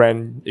whether the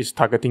brand is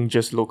targeting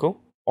just local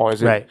or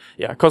is it Right.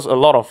 Yeah, because a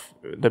lot of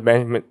the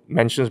band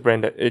mentions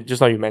brand that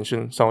just now you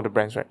mentioned some of the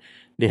brands, right?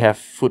 They have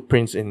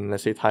footprints in,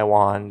 let's say,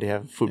 Taiwan. They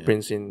have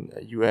footprints in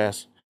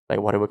US, like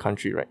whatever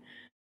country, right?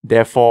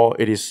 Therefore,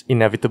 it is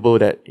inevitable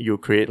that you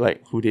create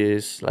like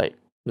hoodies, like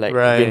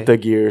Right. winter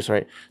gears,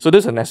 right? So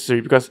those are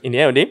necessary because in the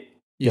end of the day,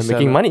 you're sell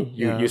making it. money.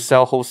 Yeah. You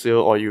sell wholesale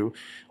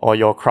or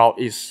your crowd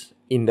is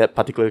in that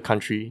particular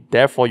country.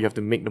 Therefore, you have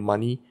to make the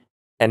money,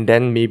 and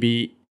then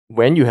maybe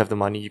when you have the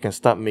money, you can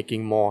start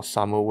making more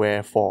summer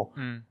wear for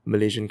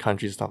Malaysian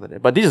countries and stuff like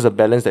that. But this is a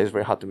balance that is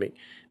very hard to make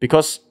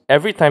because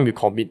every time you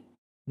commit,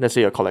 let's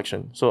say a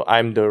collection. So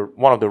I'm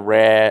one of the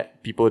rare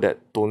people that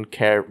don't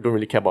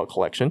really care about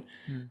collection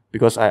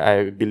because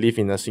I believe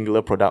in a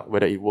singular product,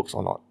 whether it works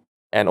or not.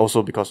 And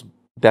also because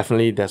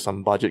definitely there's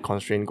some budget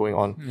constraint going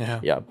on.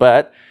 Yeah.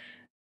 But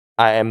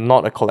I am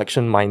not a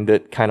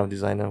collection-minded kind of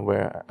designer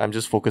where I'm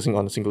just focusing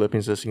on singular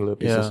pieces.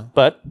 Yeah.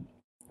 But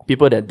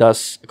people that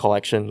does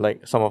collection,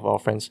 like some of our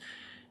friends,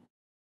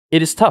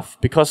 it is tough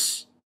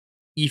because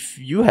if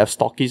you have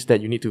stockists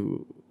that you need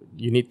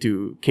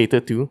to cater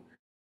to,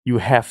 you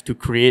have to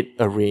create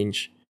a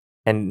range,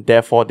 and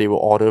therefore they will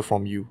order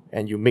from you,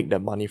 and you make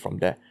that money from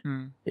there.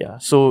 Yeah.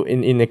 So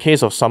in the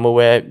case of summer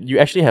wear, you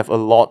actually have a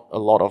lot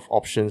of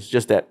options.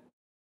 Just that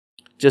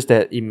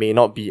it may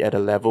not be at a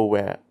level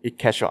where it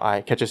catches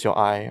your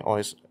eye, or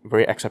is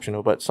very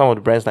exceptional. But some of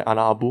the brands like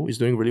Ana Abu is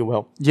doing really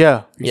well.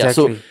 Yeah, exactly. Yeah,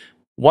 so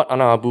what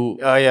Ana Abu?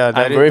 Oh yeah,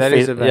 that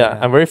is a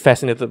brand. I'm very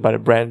fascinated by the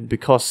brand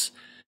because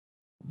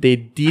they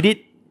did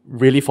it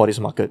really for this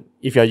market.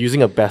 If you're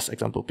using a best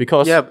example,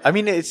 because I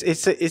mean it's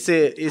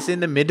in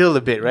the middle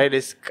a bit, right?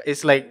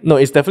 It's like no,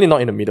 it's definitely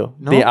not in the middle.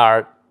 No? They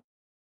are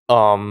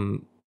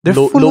they're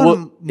full lower.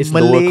 on It's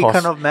Malay lower cost.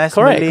 kind of mass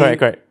Correct.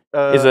 Malay,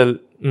 It's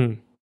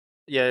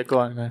yeah, go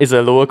on. it's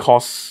a lower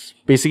cost.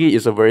 Basically,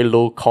 it's a very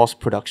low cost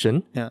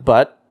production. Yeah.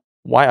 But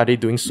why are they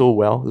doing so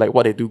well? Like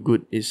what they do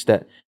good is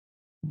that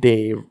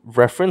they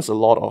reference a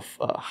lot of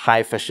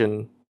high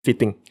fashion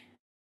fitting,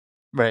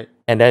 Right.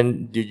 and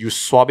then you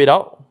swap it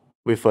out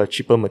with a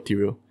cheaper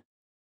material.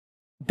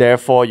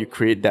 Therefore, you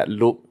create that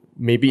look.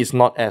 Maybe it's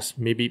not as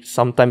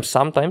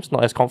sometimes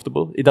not as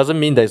comfortable. It doesn't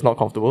mean that it's not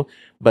comfortable,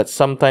 but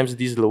sometimes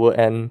these lower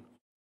end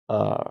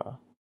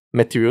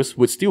materials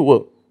would still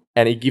work,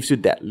 and it gives you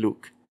that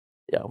look.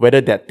 Yeah,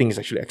 whether that thing is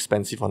actually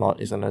expensive or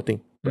not is another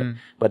thing.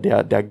 But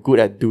they're good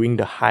at doing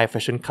the high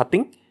fashion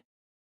cutting,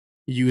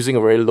 using a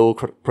very low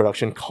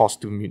production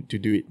cost to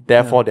do it.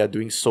 Therefore, they're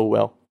doing so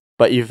well.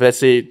 But if let's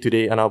say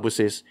today Anabu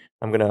says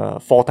I'm gonna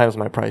 4 times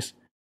my price,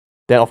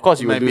 then of course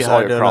you will lose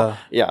all your crowd.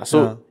 Yeah,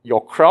 so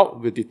your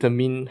crowd will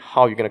determine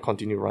how you're gonna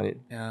continue to run it.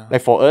 Yeah.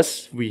 Like for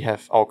us, we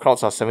have our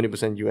crowds are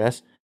 70%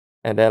 US,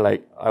 and then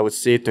like I would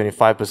say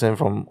 25%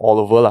 from all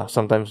over lah.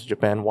 Sometimes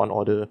Japan, one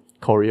order,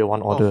 Korea,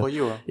 one order. Oh, for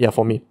you. Yeah,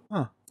 for me.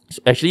 Huh.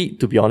 So actually,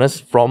 to be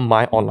honest, from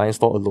my online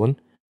store alone,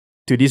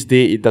 to this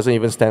day, it doesn't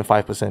even stand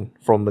 5%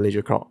 from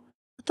Malaysia crowd.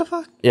 What the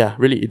fuck? Yeah,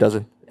 really, it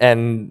doesn't.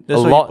 And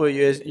That's a why lot.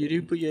 you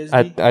do put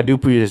USD? I do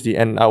put USD,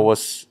 and I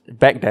was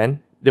back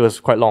then. It was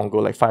quite long ago,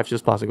 like 5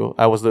 years plus ago.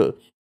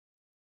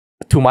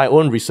 To my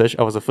own research,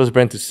 I was the first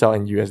brand to sell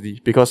in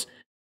USD because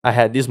I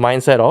had this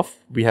mindset of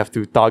we have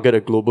to target a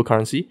global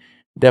currency.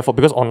 Therefore,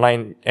 because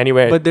online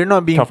anywhere, But they're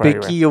not being come from picky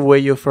everywhere. of where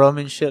you're from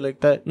and shit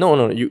like that.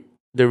 No.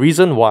 The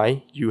reason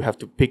why you have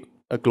to pick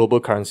a global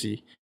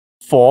currency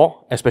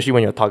for, especially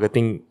when you're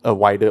targeting a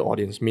wider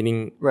audience,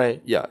 meaning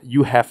Right. yeah,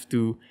 you have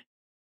to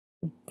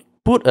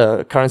put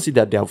a currency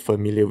that they are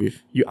familiar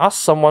with. You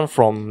ask someone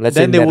from, let's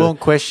Then say, they won't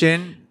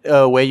question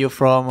where you're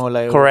from or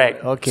like.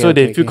 correct. Okay. So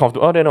they feel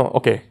comfortable. Oh, they know.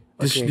 Okay,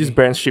 this Okay, this okay.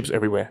 brand ships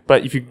everywhere.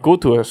 But if you go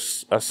to a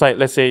site,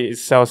 let's say it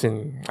sells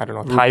in, I don't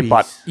know, Thai Rupees.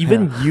 baht,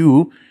 even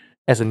you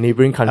as a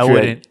neighboring country,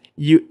 wouldn't.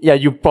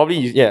 you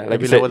probably like I'd you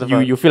be like, said, what the you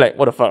fuck? you feel like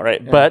what the fuck,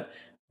 right? Yeah. But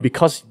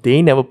because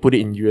they never put it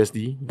in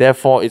USD,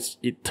 therefore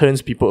it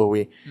turns people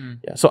away.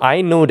 Yeah. So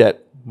I know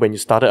that when you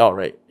started out,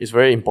 right, it's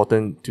very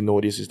important to know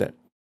this is that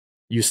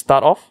you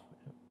start off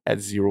at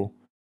zero.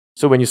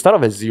 So when you start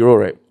off at zero,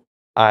 right,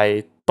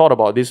 I thought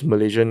about this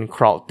Malaysian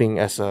crowd thing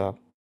as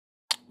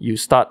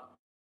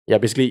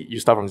basically you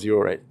start from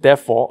zero, right?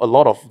 Therefore, a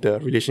lot of the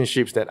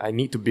relationships that I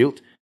need to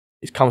build,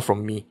 it comes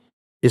from me.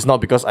 It's not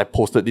because I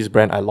posted this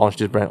brand, I launched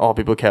this brand, oh,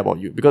 people care about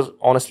you. Because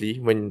honestly,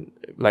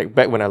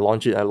 back when I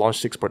launched it, I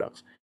launched 6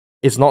 products.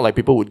 It's not like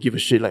people would give a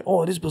shit like,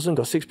 oh, this person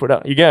got 6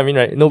 products. You get what I mean,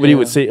 right? Nobody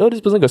would say, oh,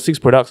 this person got 6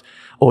 products.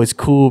 Oh, it's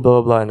cool,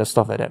 blah, blah, blah, and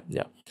stuff like that.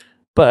 Yeah.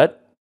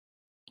 But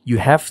you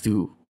have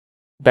to,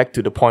 back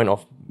to the point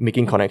of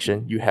making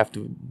connection, you have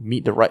to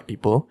meet the right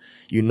people.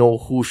 You know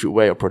who should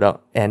wear your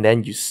product. And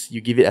then you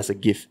give it as a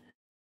gift.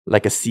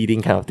 Like a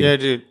seeding kind of thing. Yeah,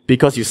 dude.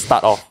 Because you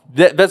start off.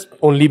 That's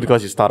only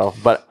because you start off.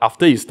 But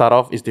after you start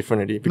off, it's different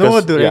already. Because,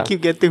 No, dude, yeah, I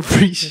keep getting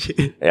free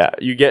shit. yeah,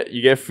 you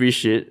get free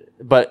shit.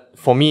 But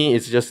for me,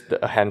 it's just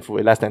a handful,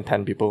 less than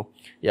 10 people.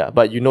 Yeah,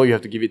 but you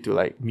have to give it to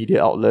like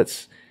media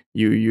outlets.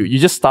 You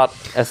just start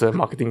as a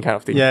marketing kind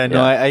of thing. Yeah,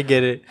 no, I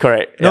get it.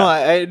 Correct. No,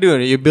 yeah. I do.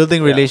 You're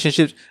building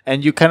relationships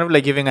and you kind of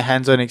like giving a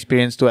hands-on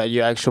experience to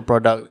your actual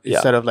product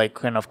instead of like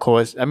kind of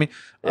course. I mean,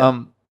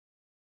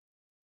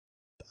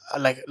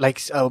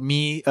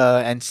 me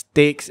and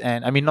Stakes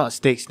and I mean not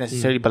Stakes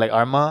necessarily, but like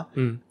Arma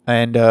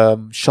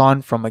and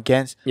Sean from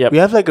Against. Yep. We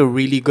have like a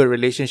really good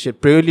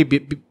relationship purely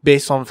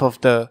based off of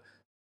the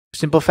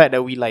simple fact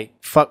that we like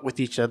fuck with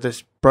each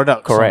other's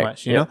products so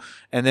much, you know,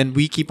 and then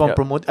we keep on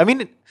promoting. I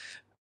mean,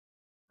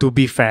 to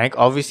be frank,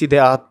 obviously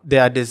there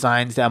are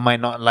designs that I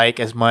might not like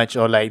as much,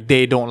 or like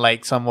they don't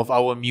like some of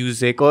our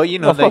music, or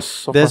Of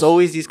course. there's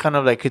always these kind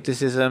of like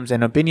criticisms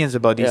and opinions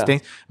about these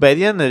things. But at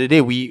the end of the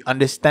day, we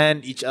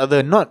understand each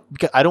other. Not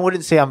because I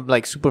wouldn't say I'm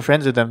like super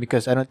friends with them,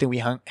 because I don't think we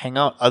hang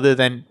out other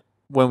than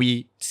when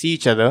we see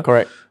each other.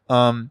 Correct.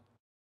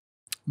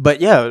 But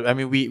yeah, I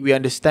mean, we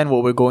understand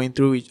what we're going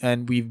through,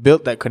 and we've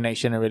built that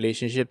connection and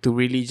relationship to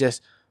really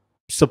just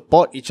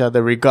support each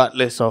other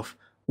regardless of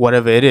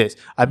whatever it is.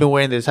 I've been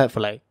wearing this hat for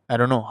like, I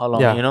don't know how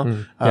long, you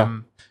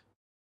know?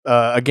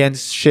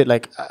 Against shit,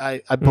 like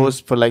I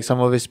post for like some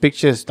of his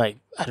pictures, like,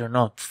 I don't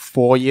know,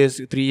 3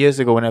 years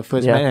ago when I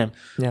first met him.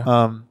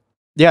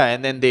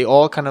 And then they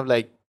all kind of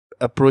like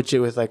approach it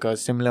with like a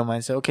similar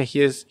mindset. Okay,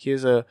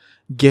 here's a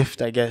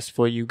gift, I guess,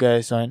 for you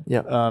guys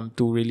to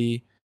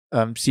really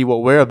see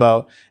what we're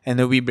about, and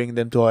then we bring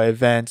them to our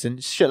events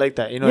and shit like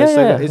that. You know,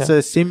 it's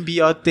a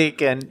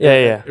symbiotic and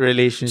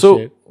relationship.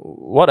 So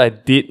what I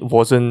did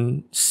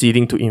wasn't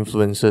seeding to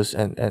influencers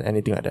and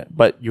anything like that.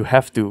 But you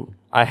have to.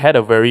 I had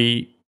a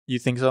very. You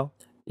think so?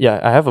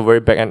 Yeah, I have a very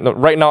back end. No,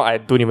 right now I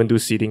don't even do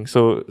seeding.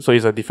 So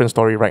it's a different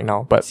story right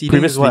now. But seeding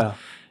previously, as well.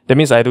 That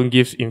means I don't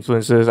give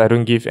influencers. I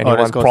don't give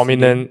anyone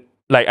prominent. Seeding.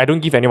 Like I don't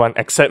give anyone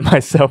except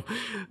myself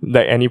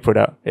like any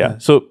product. Yeah.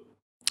 So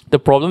the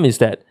problem is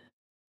that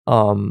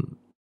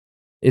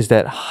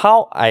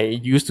how I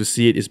used to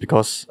see it is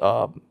because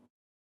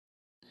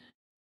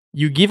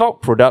you give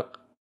out product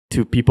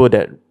to people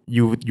that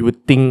you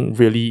would think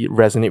really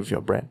resonate with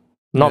your brand.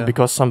 Not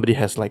because somebody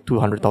has like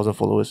 200,000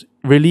 followers.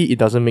 Really, it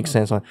doesn't make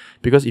sense.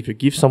 Because if you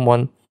give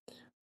someone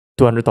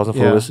 200,000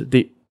 followers,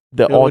 the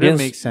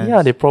audience,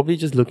 they're probably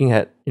just looking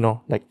at, you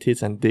know, like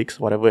tits and dicks,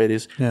 whatever it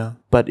is. Yeah.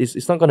 But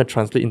it's not going to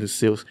translate into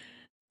sales.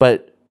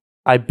 But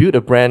I built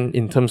a brand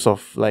in terms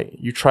of like,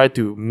 you try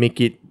to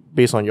make it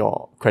based on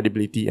your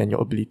credibility and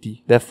your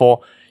ability.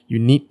 Therefore, you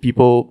need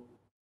people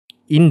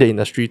in the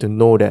industry to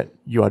know that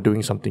you are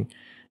doing something.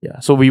 Yeah.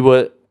 So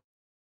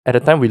at the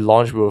time we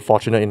launched, we were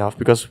fortunate enough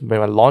because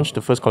when I launched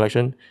the first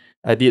collection,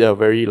 I did a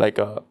very like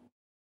a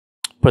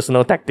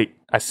personal tactic.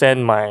 I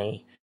sent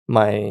my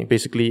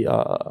basically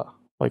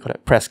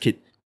press kit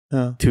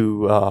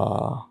to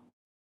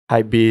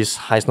High Base,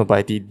 High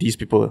Snobiety, these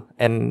people.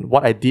 And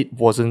what I did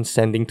wasn't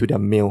sending to their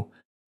mail.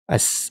 I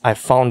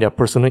found their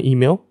personal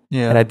email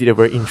and I did a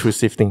very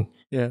intrusive thing.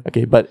 Yeah.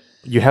 Okay, but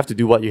you have to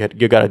do what you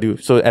gotta do.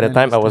 So at the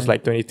time I was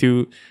like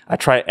 22. I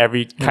tried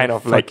every kind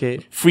of like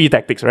free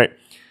tactics, right?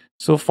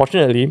 So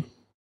fortunately,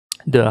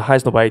 the High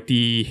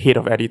Snobiety head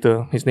of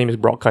editor, his name is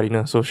Brock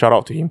Cardiner, so shout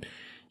out to him.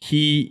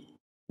 he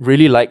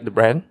really liked the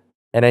brand,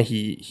 and then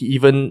he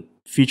even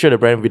featured the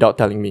brand without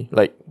telling me.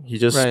 Like he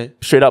just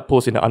straight up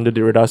post in the Under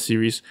the Radar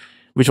series,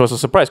 which was a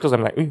surprise because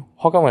I'm like,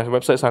 how come my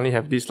website suddenly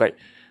have this like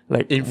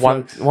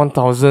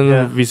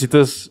 1,000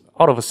 visitors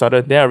out of a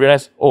sudden? Then I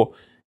realized,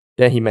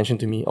 then he mentioned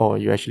to me,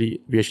 we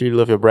actually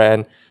love your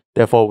brand,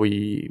 therefore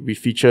we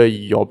feature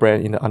your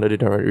brand in the Under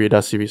the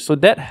Radar series. So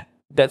that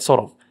sort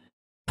of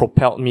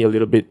propelled me a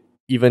little bit,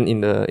 even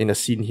in the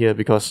scene here,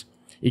 because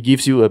it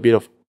gives you a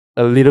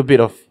little bit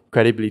of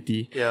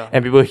credibility,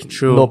 and people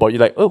know about you.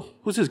 Like,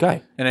 who's this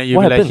guy? And then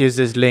you'll be like, here's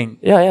this link.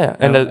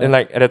 And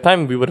like at the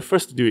time we were the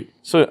first to do it.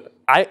 So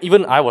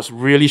I was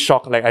really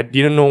shocked. Like I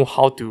didn't know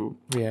how to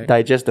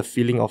digest the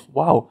feeling of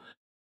wow.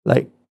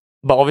 Like,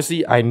 but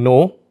obviously I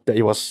know that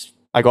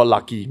I got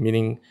lucky.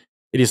 Meaning,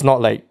 it is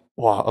not like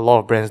wow, a lot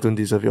of brands don't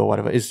deserve it or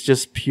whatever. It's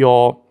just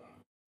pure.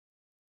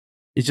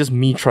 It's just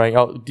me trying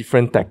out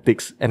different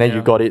tactics, and then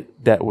you got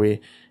it that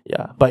way.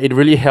 Yeah, but it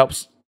really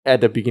helps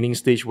at the beginning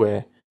stage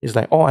where it's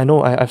like, I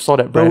know, I saw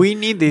that brand. But we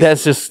need this.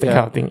 That's just the kind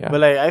of thing. Yeah.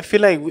 But like, I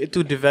feel like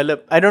to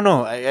develop, I don't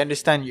know. I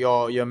understand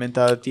your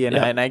mentality,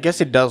 and I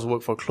guess it does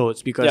work for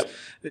clothes because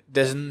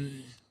there's,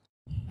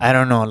 I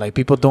don't know, like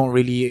people don't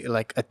really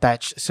like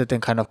attach certain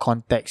kind of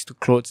context to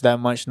clothes that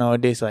much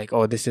nowadays. Like,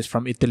 this is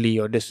from Italy,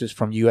 or this is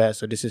from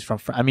US, or this is from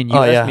I mean,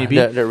 US maybe.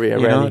 You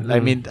know,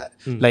 I mean,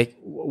 like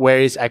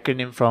where is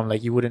acronym from?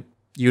 Like you wouldn't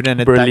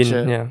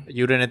Berlin,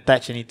 you wouldn't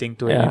attach anything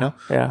to it. You know.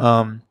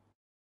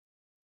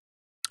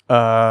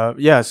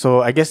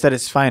 So I guess that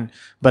is fine.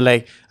 But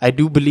like, I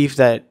do believe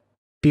that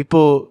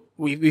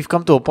we've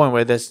come to a point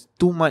where there's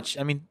too much.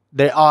 I mean,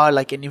 there are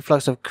like an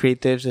influx of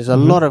creatives. There's a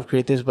lot of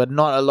creatives, but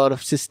not a lot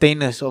of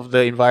sustainers of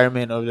the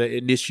environment, of the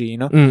industry, you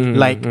know?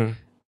 Like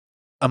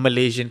a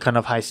Malaysian kind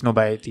of high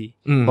snobiety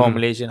or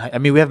Malaysian high. I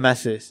mean, we have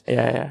masses.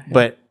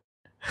 But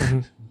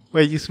what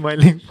are you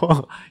smiling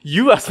for?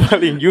 You are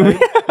smiling.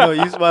 No,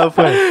 you smile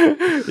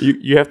first.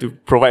 You have to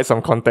provide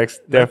some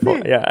context. Therefore,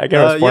 I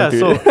can respond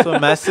to it. So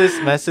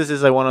masses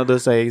is like one of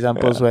those like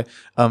examples where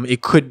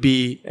it could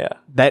be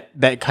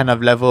that kind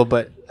of level,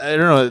 but I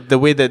don't know, the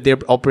way that they're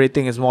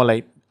operating is more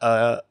like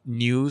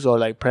news or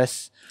like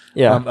press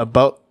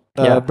about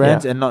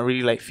brands and not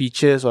really like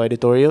features or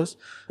editorials.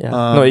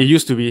 No, it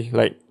used to be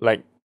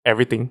like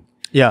everything.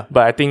 But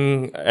I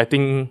think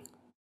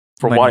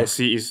from what I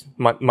see is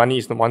money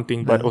is the one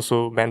thing, but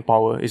also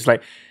manpower. It's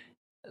like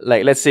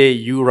let's say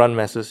you run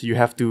masses, you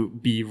have to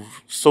be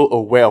so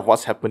aware of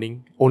what's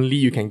happening. Only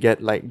you can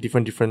get like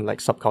different like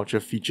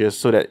subculture features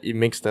so that it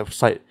makes the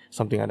site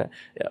something like that.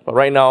 But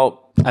right now,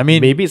 I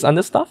mean, maybe it's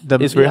understaffed.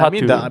 It's very hard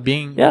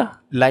to.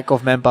 Lack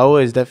of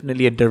manpower is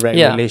definitely a direct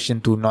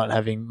relation to not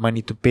having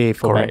money to pay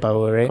for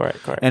manpower, right?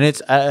 Correct.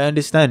 And I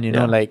understand, you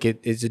know, like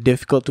it's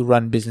difficult to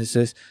run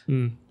businesses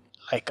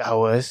like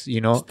ours,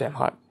 you know. It's damn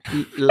hard.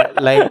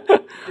 Like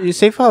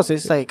Safe House,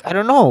 it's like, I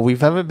don't know, we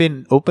haven't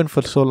been open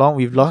for so long.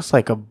 We've lost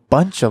like a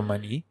bunch of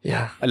money.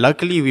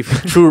 Luckily we've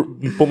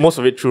most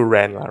of it through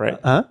rent,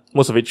 right?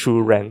 Most of it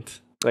through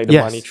rent. Like the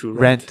money through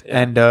rent.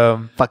 And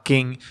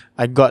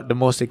I got the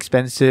most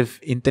expensive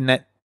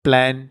internet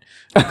plan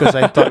because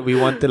I thought we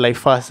wanted like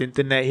fast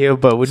internet here,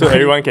 but so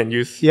everyone can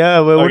use.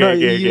 But we're not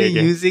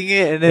using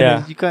it, and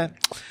then you can't.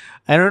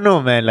 I don't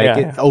know, man.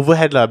 Like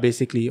overhead lah,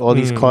 basically all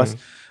these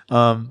costs.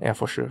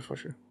 For sure.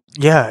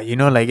 Yeah, you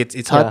know, like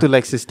it's hard to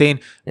like sustain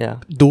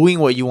doing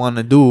what you want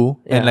to do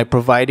and like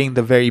providing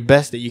the very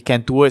best that you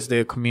can towards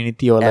the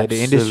community or like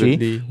the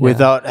industry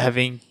without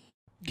having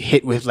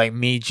hit with like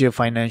major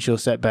financial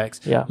setbacks,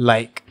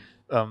 like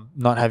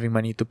not having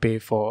money to pay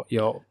for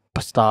your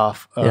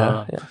staff,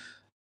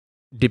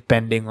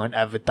 depending on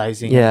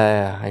advertising.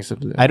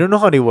 Absolutely. I don't know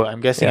how they work.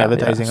 I'm guessing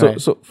advertising.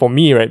 So for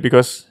me, right,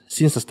 because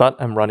since the start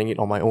I'm running it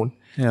on my own.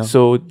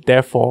 So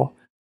therefore,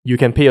 you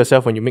can pay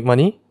yourself when you make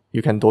money.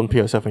 You can don't pay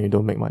yourself when you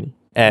don't make money.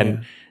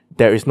 And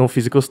there is no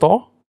physical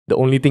store. The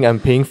only thing I'm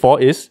paying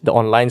for is the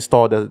online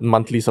store, the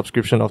monthly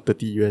subscription of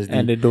 30 USD.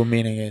 And the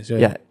domain, I guess,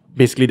 right? Yeah,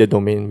 basically the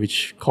domain,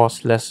 which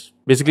costs less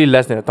than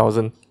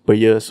 1,000 per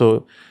year.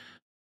 So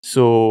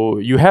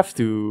you have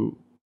to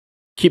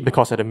keep the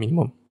cost at a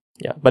minimum.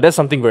 But that's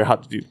something very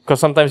hard to do. Because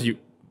sometimes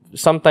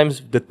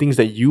the things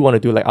that you want to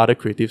do, like other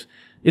creatives,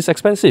 it's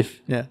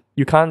expensive.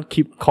 You can't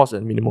keep costs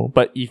at a minimum.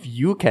 But if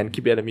you can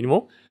keep it at a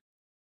minimum,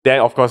 then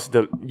of course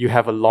you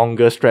have a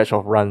longer stretch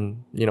of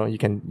run. You know, you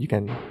can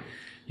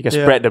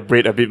spread the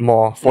bread a bit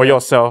more for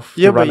yourself.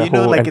 To run but you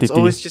know, like entity. It's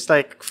always just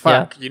like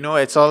fuck. You know,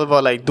 it's all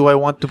about like, do I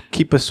want to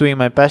keep pursuing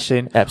my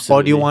passion,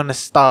 or do you want to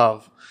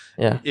starve?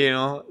 You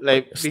know,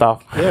 like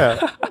starve.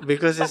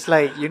 Because it's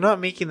like you're not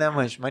making that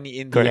much money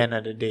in the end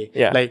of the day.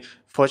 Like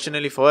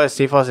fortunately for us,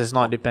 Safe House is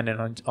not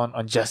dependent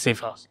on just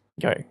Safe House.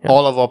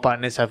 All of our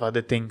partners have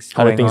other things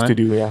to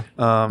do.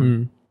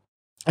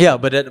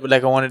 But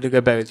like I wanted to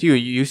get back with you.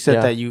 You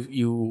said that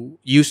you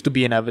used to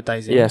be in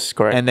advertising. Yes,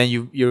 correct. And then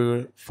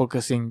you're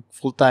focusing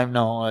full time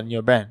now on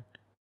your brand.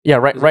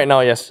 Right now,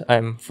 yes,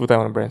 I'm full time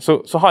on the brand.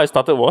 So how I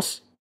started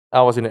was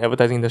I was in the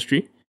advertising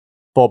industry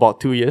for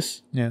about 2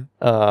 years.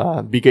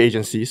 Bigger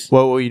agencies.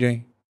 What were you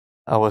doing?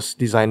 I was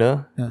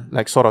designer,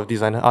 like sort of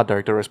designer, art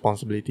director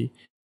responsibility.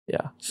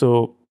 Yeah.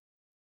 So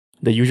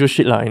the usual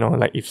shit lah,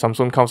 like if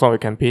Samsung comes out with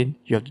a campaign,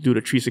 you have to do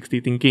the 360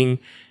 thinking,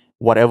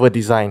 whatever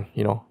design,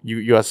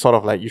 you are sort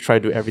of like, you try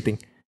to do everything,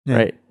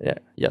 right?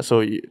 Yeah.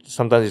 So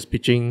sometimes it's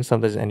pitching,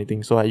 sometimes it's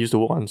anything. So I used to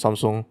work on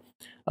Samsung,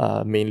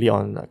 mainly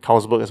on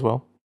Carlsberg as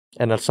well,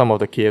 and some of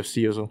the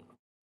KFC also.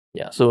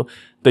 Yeah, so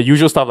the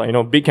usual stuff, like,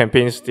 big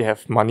campaigns, they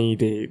have money,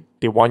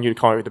 they want you to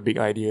come up with a big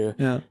idea.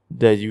 Yeah.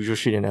 The usual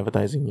shit in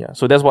advertising, yeah.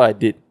 So that's what I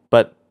did.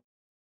 But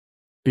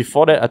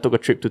before that, I took a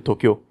trip to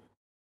Tokyo.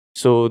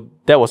 So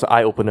that was an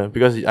eye-opener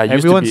because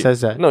Everyone says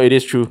that. No, it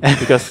is true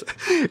because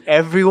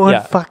everyone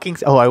fucking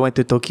I went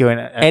to Tokyo and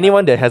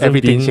anyone that hasn't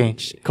everything been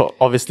changed.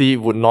 Obviously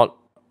would not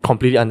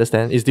completely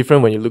understand. It's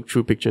different when you look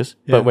through pictures.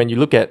 Yeah. But when you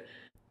look at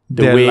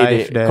the Their way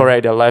life they there.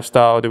 correct their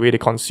lifestyle, the way they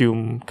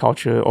consume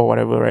culture or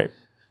whatever, right?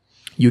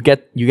 You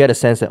get a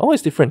sense that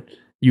it's different.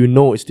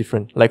 It's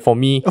different. Like for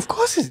me, Of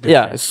course it's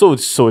different. yeah,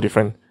 it's so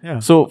different. Yeah.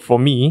 So for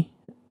me,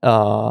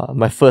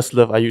 my first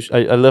love,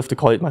 I love to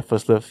call it my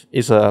first love,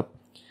 is a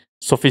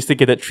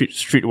sophisticated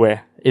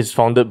streetwear. It's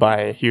founded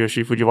by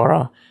Hiroshi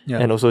Fujiwara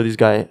and also this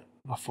guy,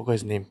 I forgot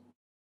his name.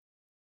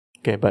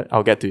 Okay, but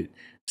I'll get to it.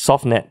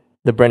 Softnet.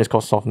 The brand is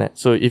called Softnet.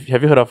 So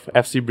have you heard of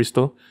FC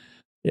Bristol?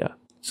 Yeah.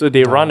 So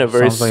they run a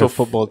very sounds like a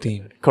football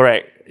team.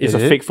 Correct. It's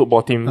Is a it? fake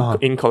football team Uh-huh.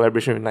 in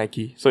collaboration with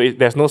Nike. So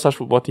there's no such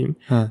football team,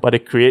 Huh. but they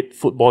create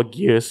football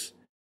gears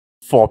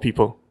for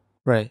people.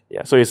 Right.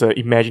 Yeah, so it's an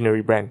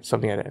imaginary brand,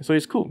 something like that. So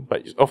it's cool.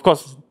 But of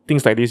course,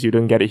 things like this, you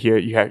don't get it here.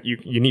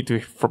 You need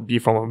to be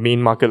from a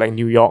main market like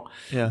New York,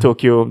 Yeah.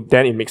 Tokyo,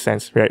 then it makes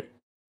sense, right?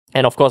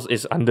 And of course,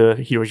 it's under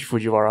Hiroshi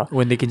Fujiwara.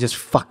 When they can just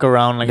fuck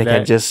around like They that.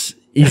 can just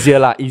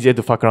easier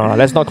to fuck around.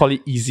 Let's not call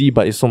it easy,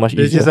 but it's so much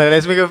It's easier. just like,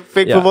 let's make a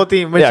fake Yeah. football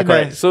team. Yeah, correct.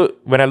 Merchandise. So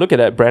when I look at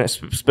that brand,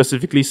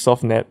 specifically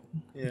Softnet,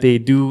 they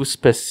do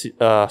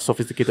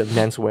sophisticated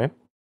menswear,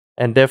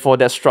 and therefore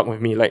that stuck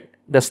with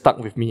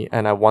me,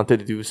 and I wanted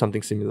to do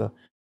something similar.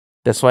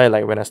 That's why,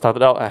 like, when I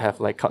started out, I have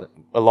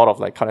a lot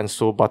of cut and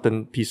sew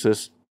button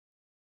pieces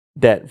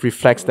that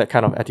reflects that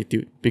kind of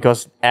attitude.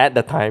 Because at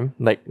the time,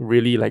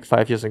 really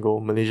 5 years ago,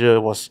 Malaysia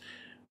was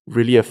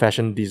really a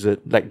fashion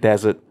desert.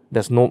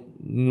 There's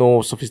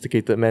no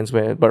sophisticated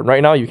menswear. But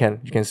right now you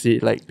can see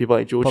it, people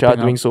like Joe Cha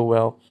Popping doing up. so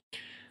well.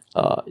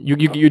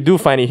 You do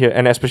find it here,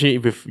 and especially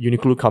with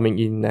Uniqlo coming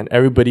in and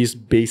everybody's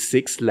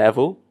basics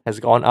level has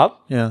gone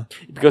up, Yeah.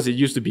 because it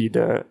used to be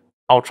the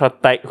ultra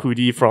tight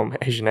hoodie from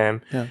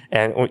H&M, Yeah.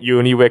 and you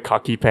only wear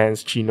khaki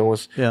pants,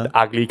 chinos, Yeah. the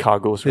ugly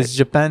cargos, right? It's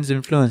Japan's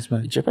influence,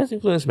 man. Japan's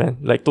influence, man,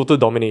 total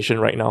domination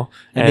right now.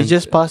 And they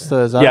just passed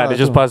the Zara. they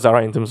just too. passed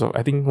Zara in terms of,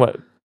 I think, what,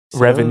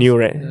 Sales? revenue,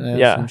 right?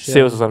 Yeah, some shit.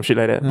 Sales or some shit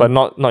like that, Yeah. but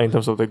not in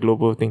terms of the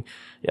global thing.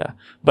 Yeah,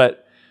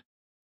 but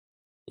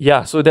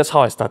yeah, so that's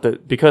how I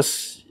started,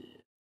 because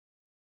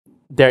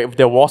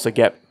there was a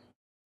gap.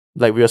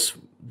 Like, we was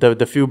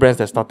the few brands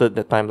that started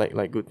that time,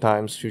 like Good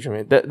Times, Future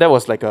Man, that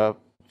was like a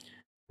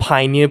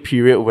pioneer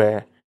period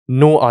where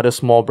no other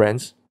small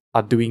brands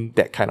are doing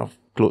that kind of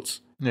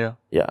clothes. Yeah.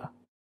 Yeah.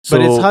 So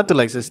But it's hard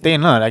to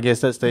sustain, huh? I guess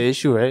that's the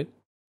issue, right?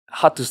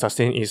 hard to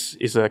sustain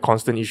is a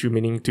constant issue,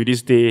 meaning to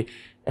this day,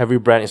 every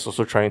brand is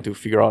also trying to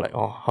figure out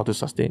how to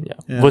sustain.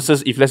 Yeah.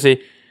 Versus if, let's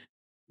say,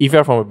 if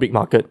you're from a big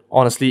market,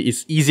 honestly,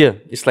 it's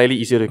slightly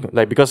easier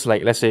to, because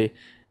let's say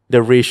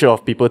the ratio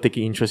of people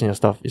taking interest in your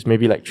stuff is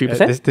maybe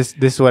 3%. This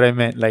is what I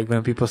meant. Like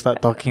when people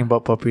start talking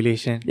about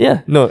population.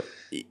 Yeah. No.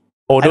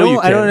 Although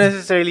I don't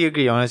necessarily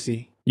agree,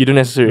 honestly. You don't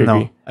necessarily No,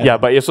 agree. I Yeah,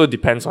 don't. but it also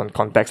depends on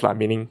context,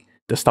 meaning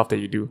the stuff that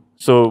you do.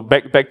 So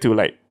back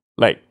to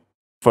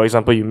for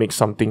example, you make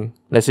something.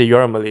 Let's say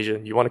you're a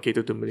Malaysian, you want to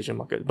cater to the Malaysian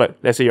market. But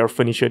let's say you're a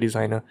furniture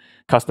designer,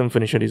 custom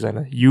furniture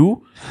designer.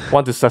 You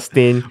want to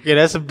sustain. Okay,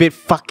 that's a bit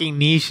fucking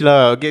niche,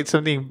 lah. Get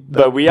something.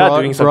 But we are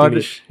doing something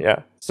niche.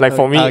 Yeah.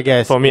 For me, I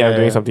guess, I'm yeah.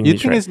 doing something You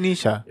niche. think Right? it's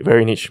niche, ah?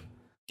 Very niche.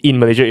 In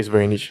Malaysia, it's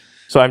very niche.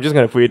 So I'm just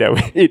gonna put it that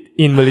way.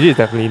 In Malaysia, it's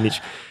definitely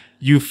niche.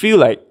 You feel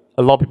like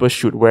a lot of people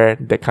should wear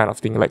that kind of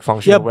thing, like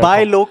functional Yeah, wear.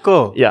 buy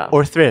local. Yeah.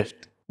 Or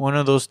thrift. One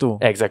of those two.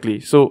 Exactly.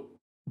 So,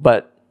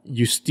 but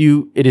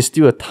it is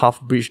still a tough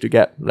bridge to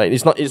get.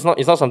 It's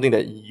not something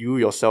that you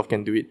yourself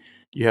can do it.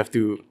 You have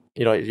to,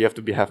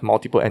 have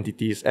multiple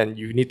entities, and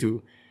you need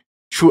to,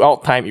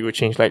 throughout time, it will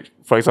change.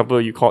 For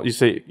example, you call it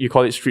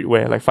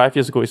streetwear. 5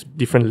 years ago, it's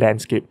different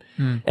landscape.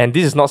 And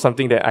this is not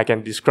something that I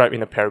can describe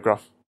in a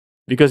paragraph,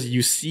 because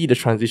you see the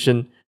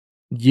transition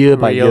year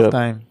by year.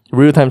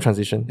 Real time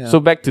transition. Yeah. So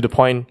back to the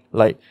point,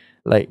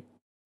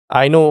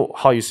 I know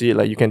how you see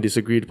it, you can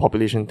disagree with the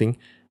population thing,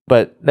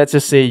 but let's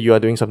just say you are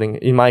doing something.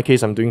 In my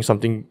case, I'm doing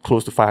something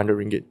close to 500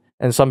 ringgit.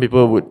 And some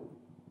people would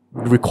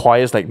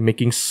requires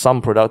making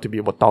some product to be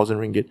about 1,000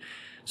 ringgit.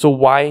 So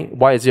why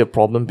is it a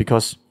problem?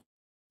 Because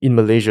in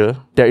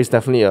Malaysia, there is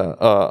definitely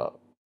a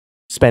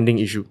spending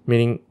issue,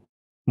 meaning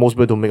most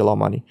people don't make a lot of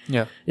money.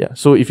 Yeah. Yeah.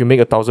 So if you make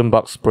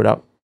 $1,000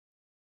 product,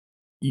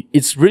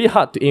 it's really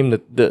hard to aim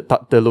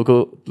the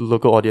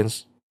local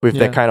audience with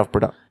that kind of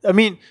product. I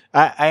mean,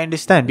 I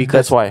understand,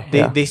 because That's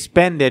why, they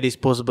spend their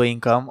disposable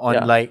income on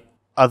Yeah.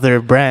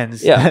 other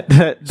brands. Yeah.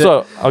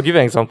 So I'll give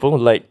you an example.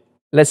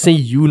 let's say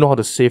you know how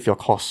to save your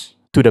costs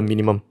to the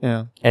minimum,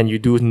 and you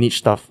do niche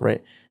stuff,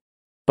 right?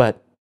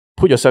 But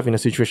put yourself in a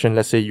situation,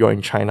 let's say you're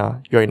in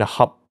China, you're in a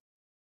hub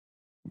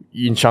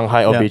in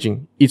Shanghai or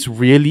Beijing. It's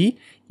really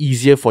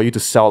easier for you to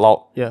sell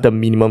out the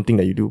minimum thing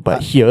that you do.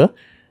 But here,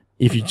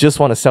 if you just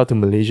want to sell to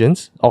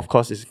Malaysians, of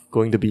course, it's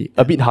going to be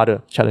a bit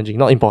harder, challenging,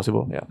 not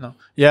impossible.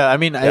 I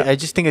mean, I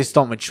just think it's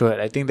not matured.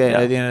 I think that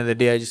at the end of the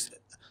day,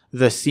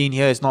 the scene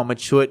here is not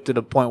matured to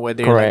the point where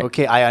they're like,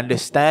 okay, I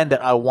understand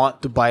that I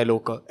want to buy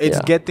local.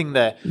 It's getting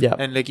there.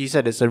 And like you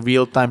said, it's a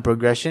real-time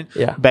progression.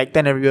 Back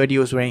then, everybody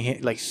was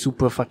wearing like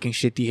super fucking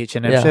shitty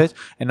H&M shirts.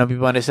 And now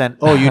people understand,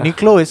 oh,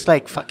 Uniqlo is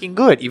like fucking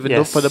good, even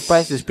though for the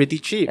price it's pretty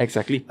cheap.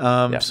 Exactly.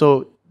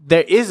 So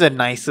there is a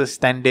nicer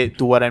standard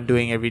to what I'm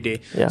doing every day.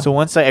 So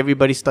once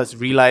everybody starts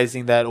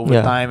realizing that over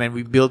time and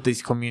we build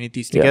these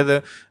communities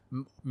together,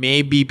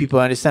 maybe people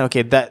understand,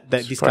 okay, that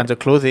these kinds of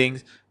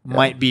clothing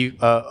might be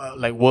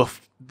like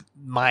worth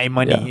my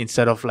money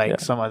instead of like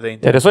some other.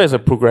 That's why it's a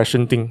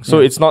progression thing. So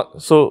it's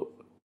not so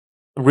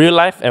real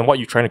life and what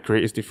you're trying to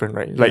create is different,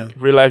 right? Like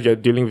real life, you're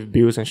dealing with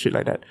bills and shit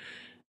like that.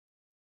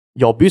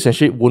 Your bills and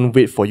shit won't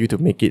wait for you to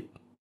make it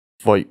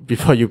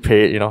before you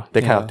pay it,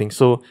 that kind of thing.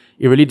 So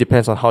it really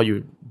depends on how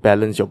you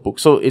balance your book.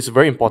 So it's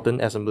very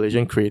important as a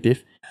Malaysian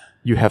creative,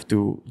 you have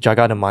to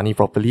jaga the money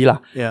properly lah.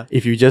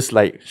 If you just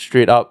like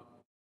straight up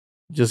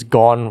just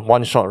gone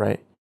one shot, right?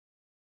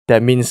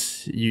 That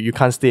means you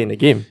can't stay in the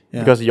game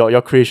because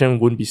your creation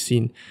wouldn't be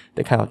seen,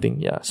 that kind of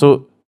thing.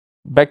 So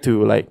back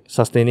to like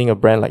sustaining a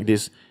brand like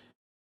this,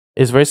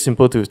 it's very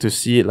simple to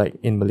see it like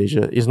in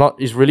Malaysia.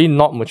 It's really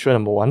not mature,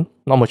 number one,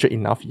 not mature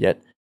enough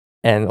yet.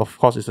 And of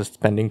course it's the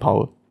spending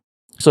power.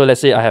 So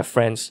let's say I have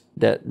friends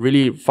that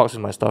really fucks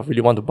with my stuff,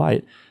 really want to buy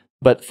it.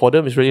 But for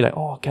them, it's really like,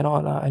 oh,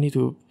 cannot, I need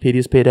to pay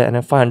this, pay that. And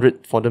then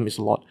 500 for them is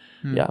a lot.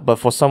 But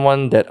for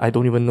someone that I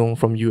don't even know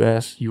from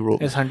US,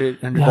 Europe, it's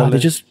 $100. They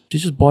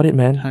just bought it,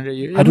 man.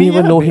 €100. I don't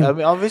even know him. I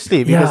mean,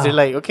 obviously, because they're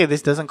like, okay,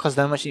 this doesn't cost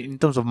that much in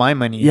terms of my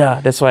money. Yeah,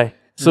 that's why.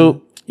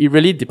 So it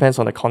really depends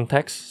on the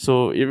context.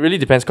 So it really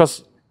depends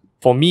because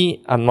for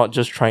me, I'm not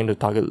just trying to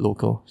target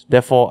local.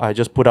 Therefore, I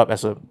just put up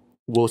as a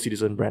world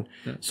citizen brand.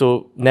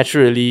 So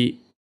naturally,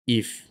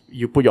 if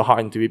you put your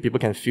heart into it, people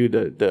can feel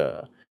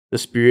the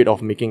spirit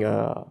of making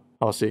a,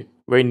 I'll say,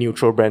 very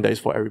neutral brand that is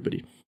for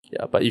everybody.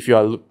 But if you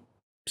are,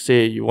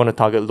 say, you want to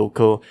target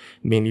local,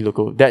 mainly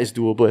local, that is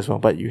doable as well.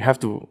 But you have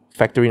to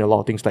factor in a lot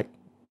of things like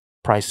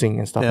pricing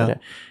and stuff like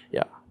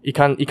that.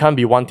 It can't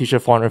be one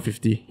t-shirt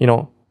 450.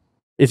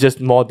 It's just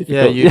more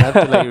difficult. You have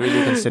to like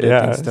really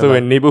consider things. So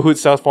when neighborhood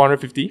sells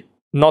 450,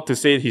 not to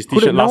say his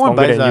t-shirt lasts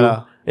longer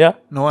than you.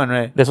 No one,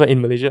 right? That's why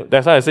in Malaysia.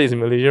 That's why I say it's in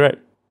Malaysia, right?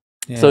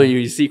 So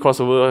you see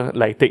crossover,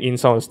 like take in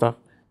some of the stuff.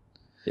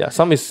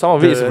 Some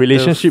of it is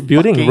relationship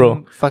building,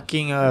 bro.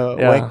 Fucking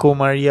Waiko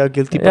Maria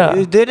guilty.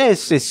 That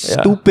is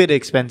stupid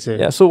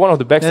expensive. So one of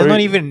the backstory. It's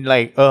not even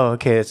like, oh,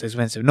 okay, it's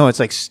expensive. No, it's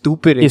like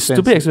stupid expensive. It's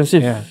stupid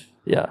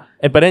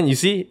expensive. But then you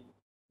see,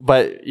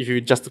 but if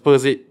you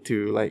juxtapose it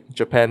to like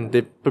Japan,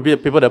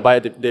 people that buy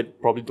it, they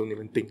probably don't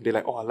even think. They're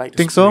like, oh, I like this.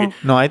 Think so?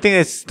 No, I think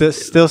it's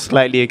still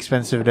slightly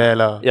expensive there,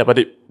 lah. Yeah, but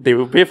they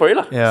will pay for it,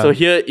 lah. So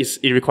here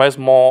it requires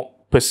more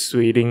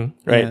persuading,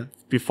 right?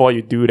 Before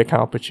you do that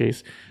kind of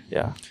purchase.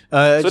 So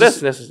that's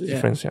the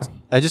difference.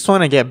 I just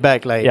want to get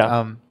back, like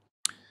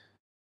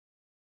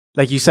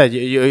you said,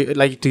 you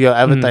like to your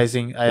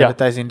advertising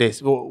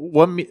days.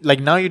 What like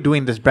now you're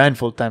doing this brand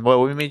full time.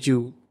 What made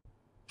you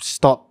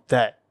stop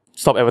that?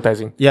 Stop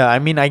advertising. I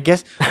mean, I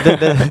guess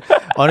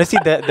honestly,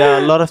 there are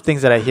a lot of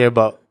things that I hear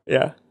about.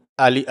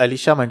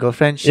 Alicia, my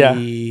girlfriend,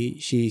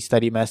 she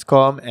studied mass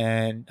comm,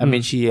 and I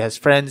mean she has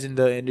friends in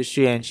the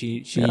industry, and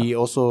she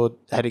also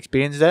had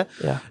experience there.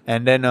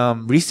 And then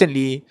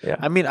recently,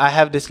 I mean, I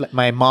have this, like,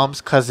 my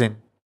mom's cousin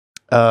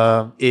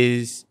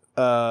is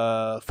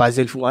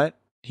Fazil Fuad.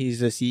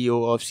 He's the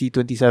CEO of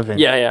C27.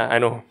 I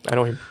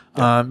know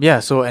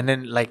him. So and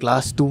then like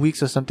last 2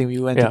 weeks or something, we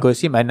went to go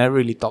see him. I never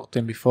really talked to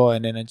him before,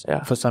 and then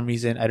for some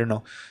reason, I don't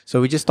know. So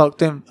we just talked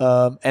to him,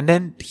 and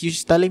then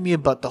he's telling me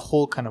about the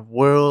whole kind of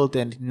world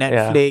and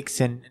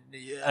Netflix and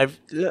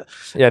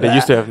they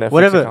used to have Netflix.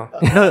 Whatever.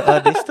 No,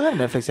 they still have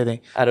Netflix, I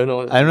think. I don't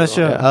know. I'm not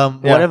sure.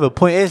 Whatever.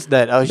 Point is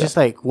that I was just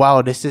like,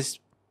 wow, this is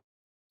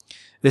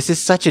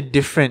such a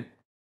different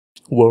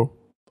world.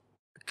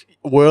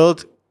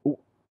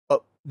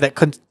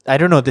 I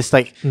don't know, this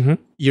like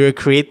you're a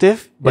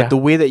creative, but the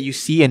way that you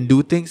see and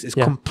do things is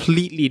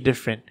completely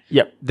different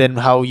than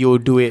how you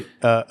do it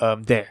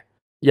there.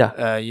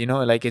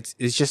 Like it's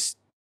just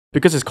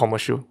because it's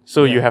commercial,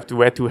 so you have to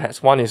wear two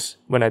hats. One is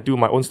when I do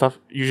my own stuff,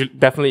 usually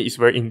definitely it's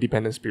very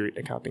independent spirit,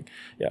 that kind of thing.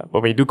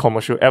 But when you do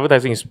commercial,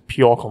 advertising is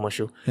pure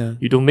commercial.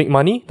 You don't make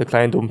money, the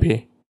client don't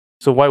pay.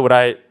 So why would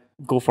I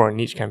go for a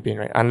niche campaign,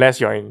 right?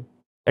 Unless you're in,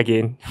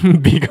 again,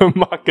 bigger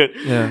market,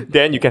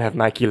 then you can have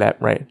Nike Lab,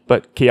 right?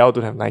 But KL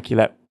don't have Nike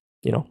Lab.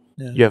 You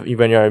have,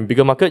 when you're in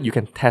bigger market, you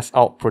can test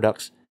out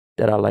products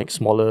that are like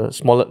smaller.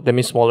 That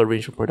means smaller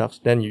range of products.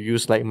 Then you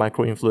use like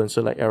micro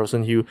influencer like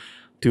Aerosol Hugh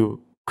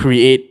to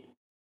create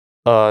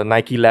a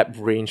Nike Lab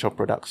range of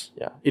products.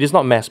 Yeah, it is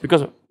not mass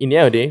because in the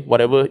end of the day,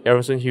 whatever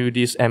Aronson Hill,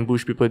 these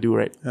ambush people do,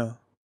 right? Yeah.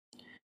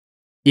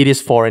 It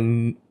is for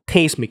a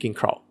taste making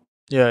crowd.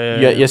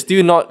 Yeah. You're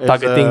still not It's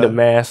targeting the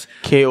mass.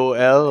 KOL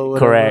or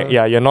whatever. Correct.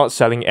 Yeah, you're not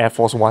selling Air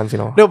Force Ones, you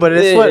know. No, but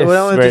that's what I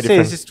wanted very to say.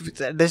 different. It's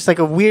just there's like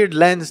a weird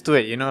lens to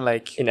it, you know,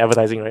 like In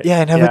advertising, right? in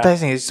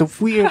advertising, it's a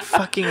weird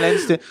fucking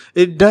lens to it.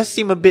 It does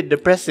seem a bit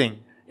depressing.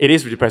 It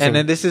is depressing. And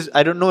then this is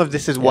I don't know if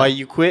this is why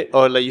you quit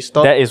or like you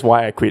stopped. That is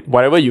why I quit.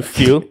 Whatever you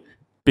feel,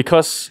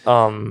 because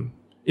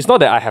it's not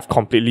that I have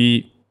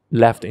completely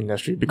left the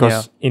industry,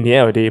 because in the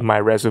end of the day, my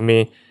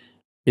resume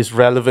is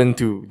relevant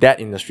to that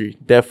industry.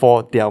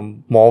 Therefore, they are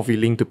more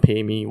willing to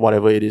pay me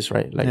whatever it is,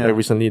 right? Like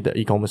recently, the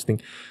e-commerce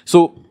thing.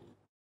 So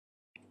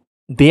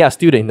they are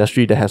still the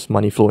industry that has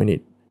money flow in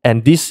it.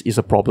 And this is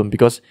a problem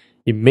because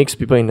it makes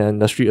people in the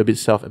industry a bit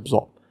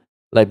self-absorbed.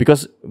 Like,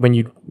 because when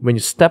you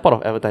step out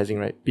of advertising,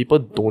 right, people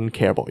don't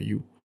care about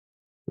you.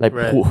 Like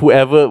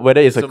whoever,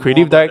 whether it's a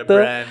creative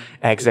director,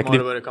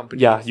 executive,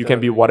 you can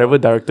be whatever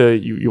director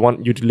you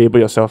want you to label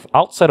yourself.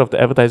 Outside of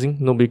the advertising,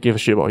 nobody gives a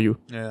shit about you.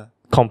 Yeah.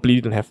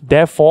 Completely don't have.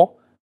 Therefore,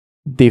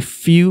 they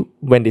feel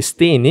when they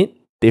stay in it,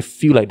 they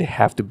feel like they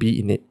have to be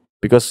in it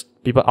because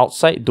people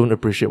outside don't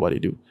appreciate what they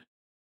do.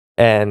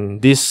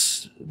 And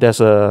there's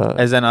as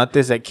an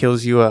artist that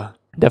kills you.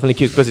 Definitely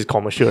kills because it's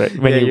commercial, right?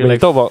 When you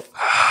like, talk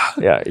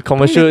about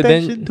commercial,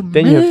 then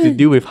you have to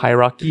deal with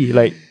hierarchy.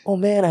 Like, oh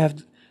man, I have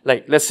to,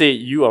 like, let's say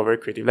you are very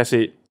creative. Let's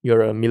say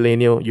you're a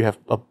millennial, you have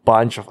a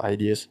bunch of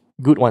ideas,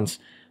 good ones.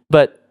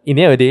 But in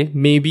the end of the day,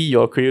 maybe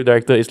your creative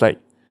director is like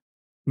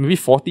maybe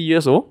 40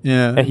 years old,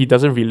 and he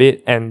doesn't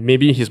relate, and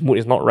maybe his mood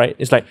is not right.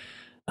 It's like,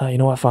 you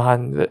know what,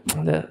 Farhan,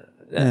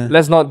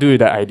 let's not do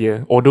that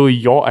idea. Although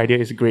your idea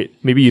is great,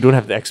 maybe you don't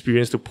have the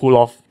experience to pull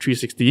off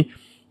 360,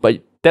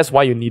 but that's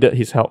why you needed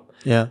his help.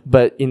 Yeah.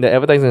 But in the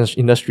advertising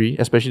industry,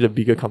 especially the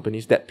bigger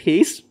companies that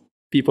pays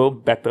people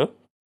better,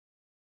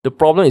 the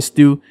problem is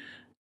still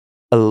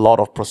a lot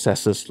of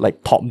processes,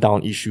 like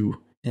top-down issue.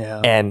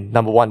 Yeah. And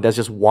number one, there's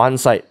just one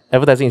side.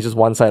 Advertising is just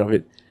one side of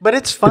it. But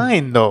it's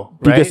fine though.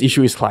 Biggest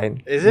issue is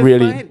client. Is it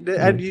really?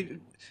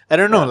 Fine? I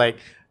don't know. Like,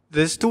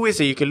 there's two ways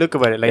that you can look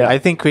about it. Like, I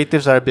think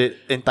creatives are a bit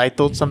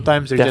entitled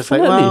sometimes. They're just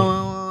like,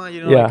 well,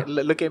 you know, like,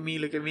 look at me.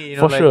 You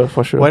know,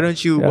 for sure. Why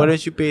don't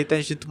you pay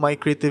attention to my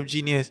creative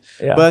genius?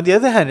 Yeah. But on the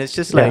other hand, it's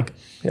just like,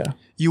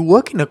 you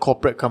work in a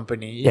corporate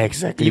company. Yeah,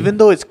 exactly. Even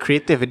though it's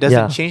creative, it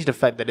doesn't change the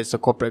fact that it's a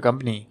corporate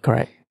company.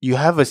 Correct. You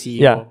have a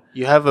CEO.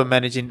 You have a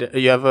manager.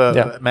 You have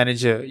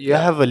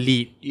a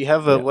lead. You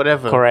have a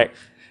whatever. Correct.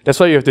 That's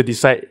why you have to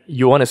decide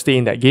you want to stay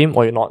in that game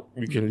or you're not.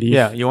 You can leave.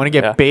 Yeah, you want to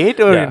get paid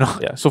or you're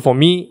not. Yeah. So for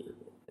me,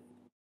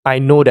 I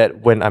know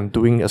that when I'm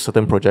doing a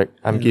certain project,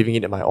 I'm giving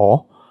it my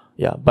all.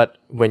 Yeah. But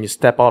when you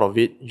step out of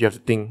it, you have to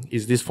think,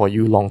 is this for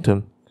you long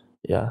term?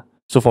 Yeah.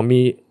 So for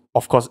me,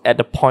 of course, at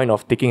the point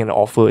of taking an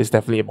offer, it's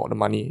definitely about the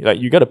money.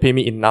 Like, you got to pay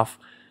me enough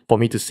for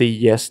me to say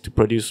yes to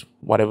produce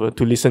whatever,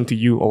 to listen to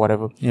you or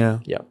whatever. Yeah.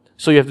 Yeah.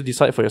 So you have to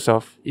decide for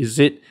yourself,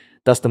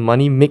 does the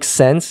money make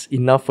sense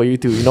enough for you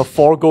to,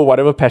 forego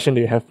whatever passion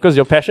that you have? Because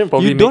your passion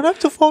probably you don't have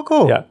to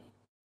forego. Yeah.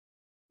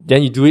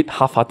 Then you do it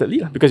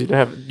half-heartedly because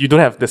you don't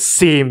have the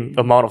same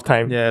amount of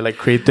time. Yeah, like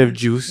creative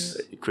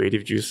juice.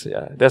 Creative juice.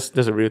 Yeah. That's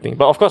a real thing.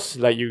 But of course,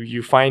 like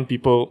you find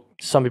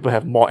some people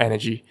have more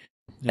energy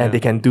and they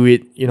can do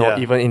it,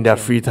 even in their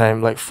free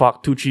time. Like,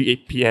 fuck,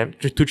 2-3 p.m.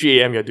 2-3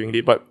 a.m. you're doing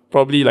it. But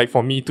probably like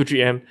for me, 2-3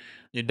 a.m.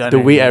 You're done. The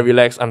way I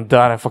relax, I'm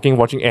done. I'm fucking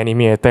watching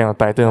anime, Attack on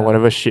Titan or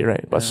whatever shit,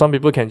 right? But some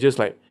people can just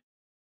like,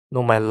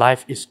 no, my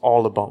life is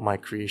all about my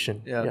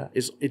creation. Yeah.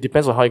 It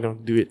depends on how you're going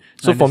to do it.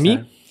 So for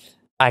me,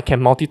 I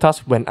can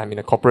multitask when I'm in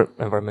a corporate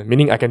environment,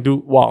 meaning I can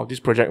do, this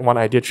project, one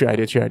idea, three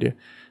idea.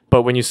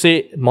 But when you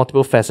say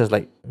multiple facets,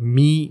 like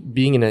me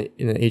being in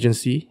an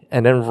agency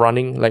and then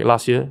running, like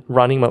last year,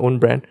 running my own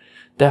brand,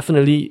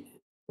 definitely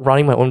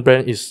running my own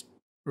brand is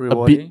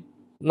rewarding.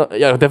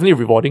 Definitely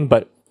rewarding,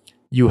 but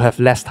you have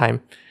less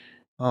time.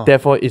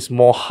 Therefore, it's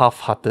more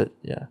half-hearted.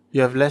 Yeah.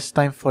 You have less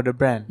time for the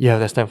brand. You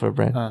have less time for the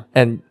brand.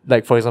 And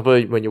like, for example,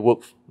 when you work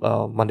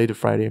Monday to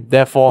Friday,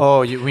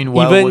 therefore, you mean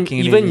while working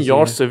in even agency,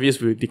 your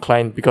service will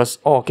decline because,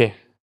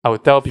 I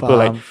would tell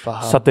people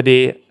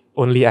Saturday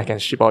only I can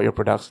ship out your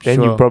products.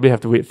 Then you probably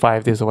have to wait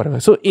 5 days or whatever.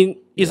 So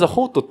it's a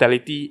whole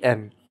totality,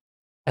 and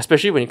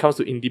especially when it comes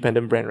to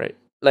independent brand, right?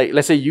 Like,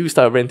 let's say you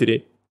start a brand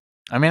today.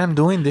 I mean, I'm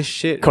doing this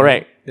shit.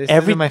 Correct. This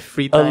is my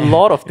free time. A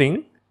lot of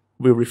things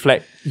will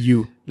reflect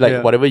you.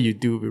 Like, whatever you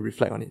do will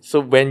reflect on it. So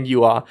when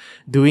you are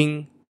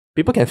doing,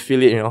 people can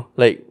feel it,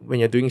 like when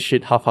you're doing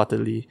shit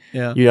half-heartedly,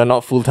 you are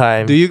not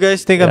full-time. Do you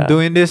guys think I'm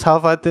doing this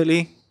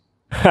half-heartedly?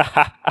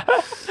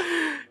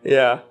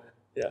 Yeah.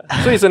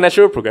 So it's a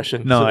natural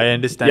progression. No, so, I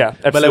understand. Yeah,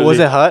 absolutely. But like, was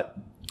it hard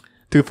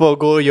to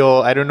forego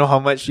your, I don't know how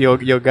much your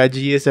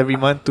gaji is every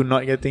month to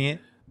not getting it?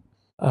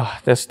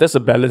 That's a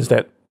balance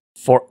that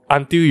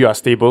until you are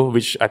stable,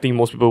 which I think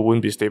most people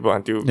wouldn't be stable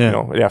until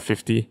they are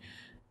 50.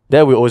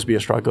 There will always be a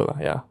struggle.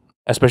 Yeah.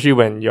 Especially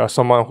when you're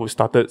someone who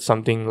started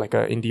something like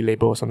an indie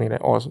label or something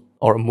like that,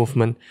 or a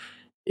movement.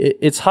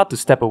 It's hard to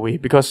step away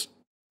because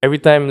every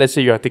time, let's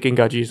say you are taking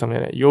gaji or something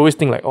like that, you always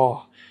think like,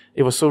 oh,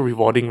 it was so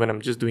rewarding when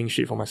I'm just doing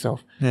shit for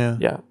myself. Yeah.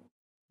 Yeah.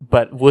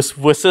 But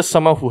versus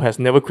someone who has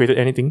never created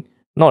anything,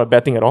 not a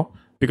bad thing at all,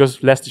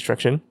 because less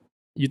distraction.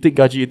 You take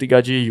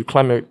gaji, you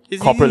climb a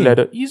corporate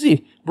ladder.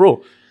 Easy,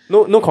 bro.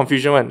 No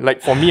confusion, man.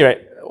 Like for me,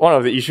 right, one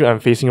of the issues I'm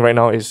facing right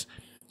now is,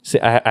 say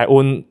I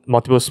own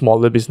multiple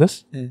smaller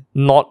business,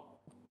 not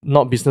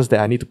business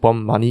that I need to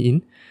pump money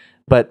in,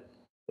 but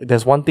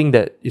there's one thing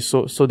that is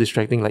so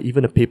distracting. Like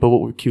even the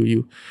paperwork will kill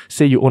you.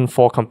 Say you own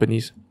 4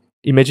 companies.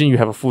 Imagine you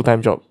have a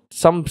full-time job.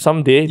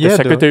 Someday the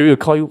secretary will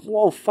call you.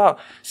 Whoa, fuck!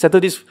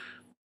 Settle this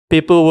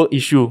paperwork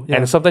issue,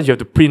 and sometimes you have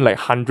to print like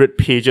 100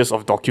 pages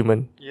of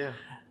document. Yeah.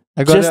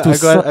 I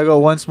got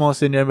one small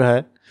sin never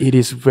had. It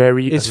is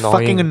very It's annoying.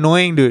 fucking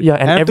annoying, dude. Yeah,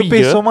 and I have every to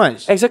pay year, so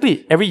much.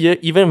 Exactly. Every year,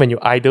 even when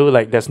you're idle,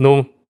 like there's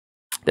no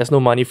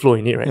money flow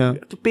in it, right? Yeah. You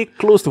have to pay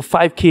close to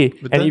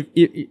 5K. But And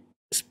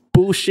it's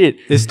bullshit.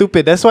 It's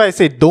stupid. That's why I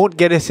say don't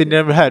get a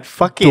Senior hat.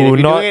 Fuck it. Do If you're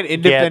not doing an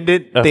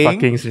independent get a thing,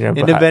 fucking Senior Berhad.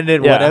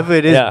 independent, Yeah, whatever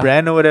it is, yeah.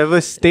 brand or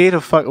whatever, stay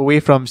the fuck away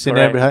from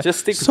Senior Correct. hat.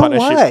 Just stick to so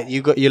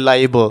partnership. what? You're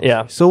liable.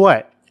 Yeah. So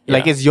what?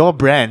 Like Yeah. it's your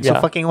brand. So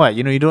Yeah. fucking what?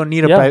 You don't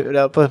need a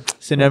Yeah. private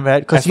Senior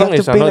hat because As you long have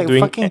as to I'm pay not like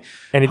doing fucking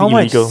anything how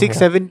much? illegal.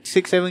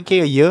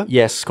 7K a year?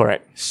 Yes,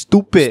 correct.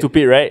 Stupid.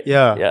 Stupid, right?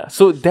 Yeah. Yeah.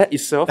 So that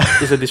itself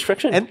is a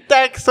distraction. And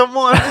tax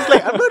someone. I'm just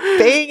like, I'm not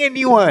paying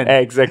anyone.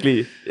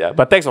 Exactly. Yeah.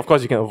 But tax, of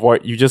course, you can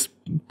avoid. You just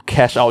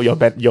cash out your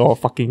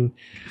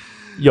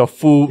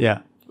full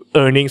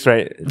earnings,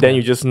 right? Then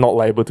you're just not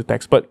liable to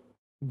tax. But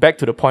back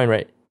to the point,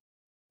 right?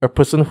 A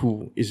person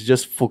who is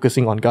just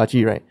focusing on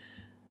gaji, right,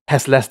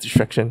 has less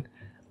distraction.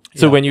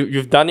 So when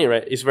you've done it,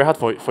 right, it's very hard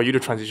for you to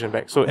transition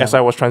back. So as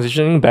I was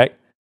transitioning back,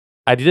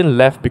 I didn't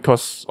left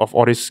because of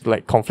all this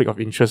like conflict of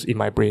interest in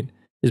my brain.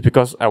 It's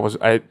because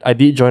I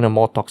did join a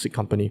more toxic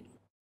company.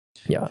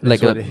 Yeah,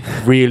 like a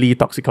really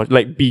toxic,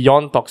 like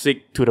beyond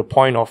toxic to the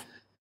point of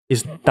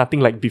it's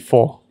nothing like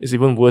before. It's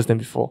even worse than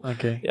before.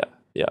 Okay.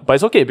 Yeah. But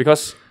it's okay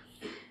because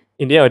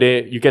in the end of the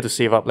day, you get to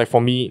save up. Like for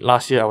me,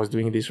 last year I was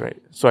doing this,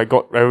 right? So I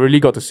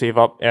really got to save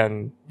up,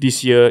 and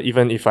this year,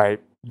 even if I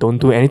don't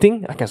do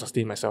anything, I can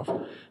sustain myself.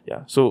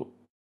 Yeah. So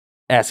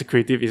as a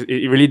creative,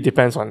 it really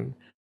depends on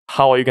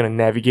how are you going to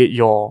navigate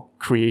your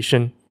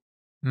creation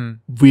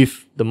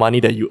with the money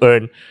that you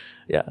earn.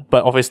 Yeah.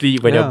 But obviously,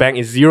 when your bank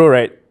is zero,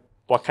 right?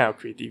 What kind of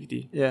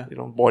creativity? Yeah.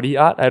 Body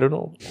art? I don't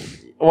know.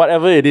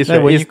 Whatever it is, Like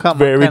right? when It's you come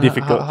very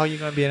difficult. How are you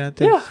gonna be an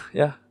artist?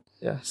 Yeah.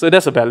 So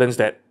that's a balance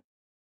that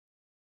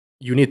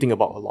you need to think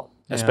about a lot,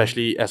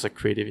 especially as a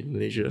creative in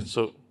Malaysia.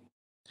 So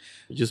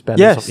you just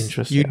balance of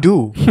interest. You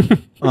do.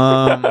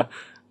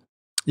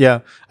 Yeah,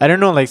 I don't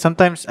know. Like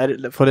sometimes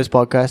for this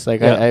podcast,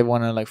 like I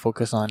want to like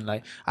focus on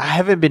like I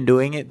haven't been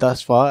doing it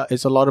thus far.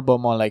 It's a lot about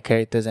more like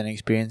characters and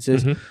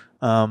experiences.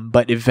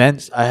 But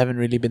events I haven't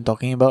really been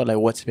talking about like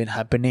what's been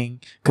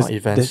happening because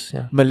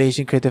the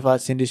Malaysian creative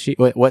arts industry.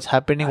 What's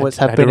happening? What's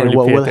happening? Really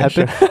what will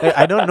happen?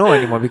 I don't know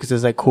anymore because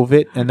there's like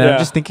COVID, and then I'm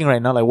just thinking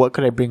right now like what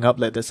could I bring up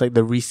like that's like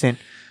the recent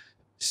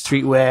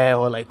streetwear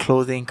or like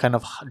clothing kind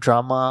of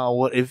drama, or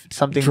what if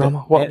something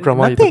what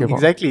drama nothing, are you talking about?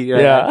 Exactly,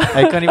 right? Yeah.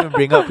 I can't even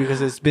bring up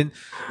because it's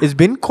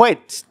been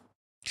quite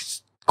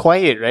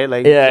quiet, right?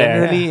 Like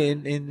generally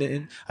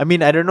in I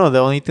mean I don't know, the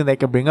only thing that I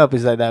can bring up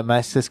is like that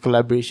Masters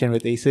collaboration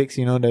with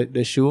ASICS,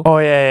 the shoe. Oh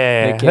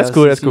yeah. Like, That's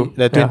cool.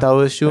 The Twin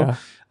Towers shoe.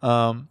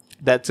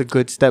 That's a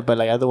good step, but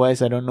like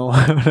otherwise I don't know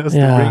what else to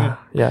bring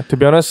up. Yeah, to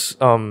be honest,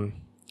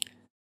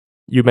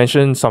 you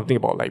mentioned something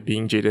about like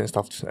being jaded and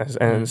stuff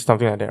and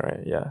something like that,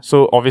 right? Yeah.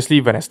 So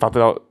obviously when I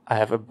started out, I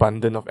have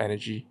abundance of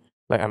energy.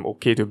 Like I'm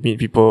okay to meet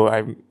people.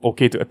 I'm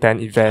okay to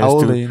attend events. How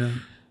old are you now?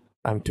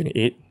 I'm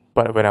 28,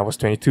 but when I was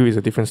 22, it's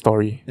a different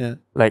story. Yeah.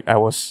 Like I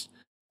was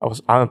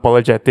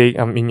unapologetic.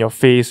 I'm in your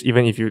face,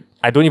 even if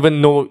I don't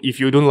even know if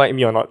you don't like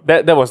me or not.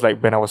 That was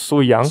like when I was so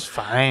young. It's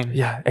fine.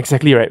 Yeah,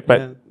 exactly right.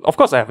 But of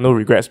course, I have no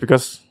regrets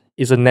because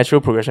it's a natural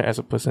progression as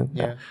a person.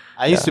 Yeah.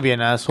 I used to be an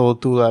asshole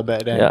too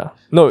back then. Yeah.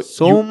 No.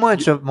 So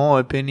much of more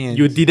opinions.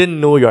 You didn't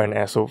know you're an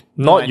asshole.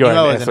 Not you're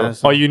an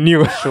asshole. Or you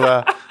knew.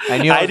 Sure. I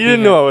knew I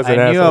didn't know I was an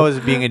asshole. I knew I was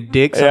being a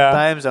dick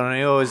sometimes. I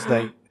knew I was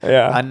like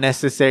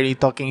unnecessarily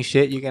talking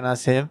shit. You can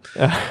ask him.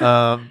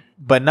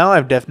 But now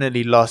I've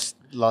definitely lost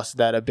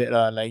that a bit.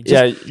 Like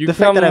just you the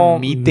fact that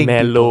I'm meeting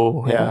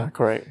mellow. people. Yeah,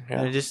 correct.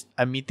 Yeah. And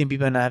I'm meeting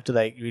people and I have to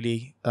like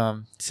really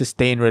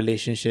sustain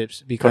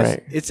relationships because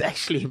it's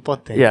actually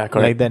important. Yeah,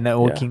 correct. Like the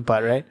networking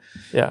part, right?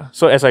 Yeah.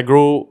 So as I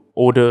grow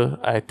older,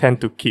 I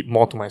tend to keep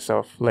more to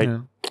myself. Like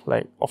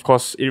of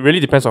course, it really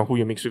depends on who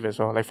you mix with as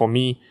well. Like for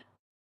me,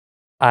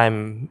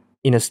 I'm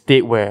in a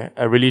state where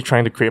I'm really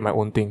trying to create my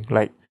own thing.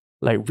 Like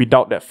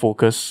without that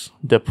focus,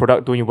 the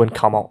product don't even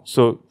come out.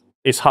 So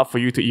it's hard for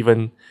you to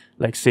even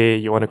like say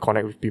you want to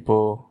connect with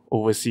people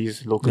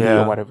overseas, locally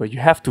or whatever. You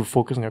have to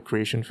focus on your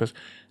creation first.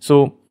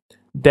 So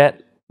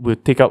that will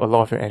take up a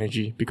lot of your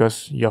energy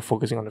because you're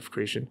focusing on the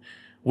creation.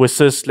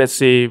 Versus let's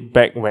say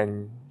back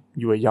when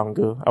you were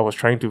younger, I was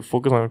trying to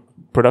focus on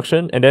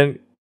production, and then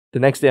the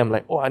next day I'm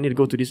like, oh, I need to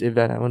go to this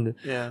event. I want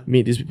to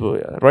meet these people.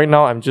 Yeah. Right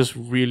now I'm just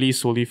really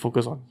solely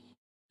focused on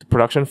the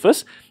production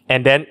first,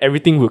 and then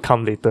everything will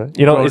come later.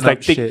 You know, it's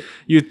like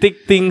you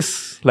take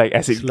things like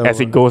as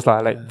it goes lah.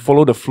 Like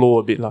follow the flow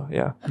a bit lah.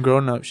 Yeah.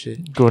 Grown up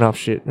shit. Grown up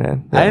shit,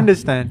 man. Yeah. I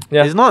understand.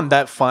 Yeah. It's not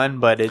that fun,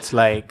 but it's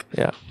like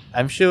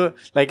I'm sure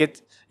like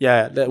it's.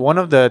 Yeah, one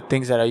of the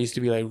things that I used to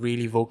be like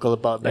really vocal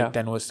about back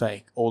then was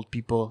like old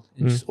people.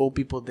 Just old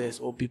people this,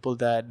 old people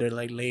that. They're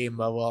like lame,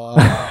 blah blah.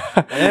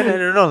 And then, I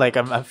don't know, like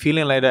I'm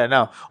feeling like that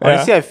now.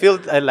 Honestly, I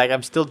feel like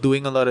I'm still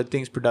doing a lot of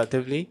things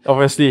productively.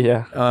 Obviously,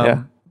 yeah.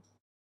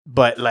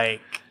 But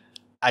like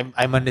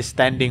I'm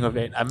understanding of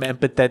it. I'm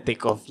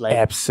empathetic of like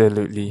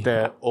absolutely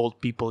the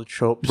old people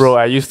tropes. Bro,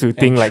 I used to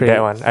think like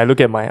that one. I look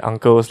at my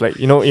uncles, like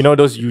you know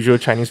those usual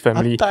Chinese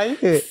family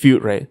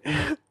feud, right?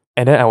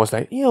 And then I was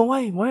like,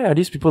 why are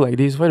these people like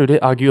this? Why do they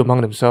argue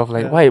among themselves?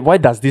 Like, why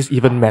does this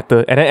even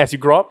matter? And then as you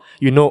grow up,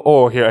 you know,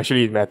 here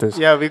actually it matters.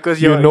 Yeah,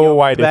 because you know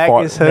why they fought.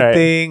 Back is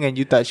hurting, and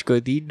you touch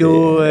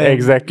Codido.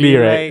 Exactly,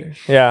 right?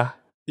 Like, yeah.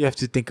 You have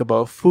to think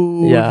about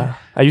food. Yeah.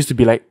 I used to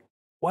be like,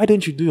 why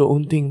don't you do your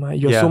own thing, man?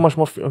 You're so much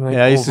more free. I'm like,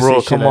 I used to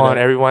bro, say come on.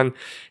 Everyone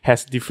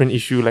has different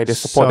issue. Like they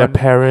support their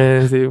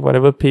parents, they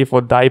whatever pay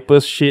for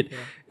diapers, shit.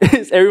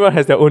 Everyone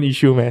has their own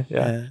issue, man.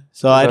 Yeah.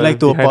 So I'd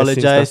like to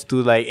apologize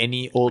to like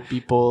any old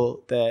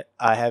people that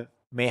I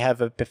may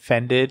have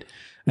offended.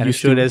 And I'm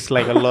sure there's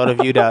like a lot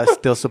of you that are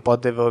still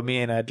supportive of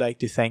me, and I'd like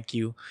to thank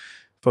you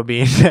for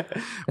being there.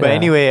 But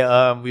anyway,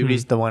 we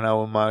reached the 1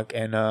 hour mark,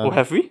 and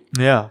have we?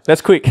 Yeah,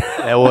 that's quick.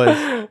 It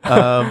was.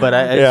 But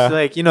I just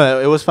like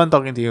it was fun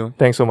talking to you.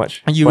 Thanks so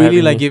much. And you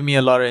really like give me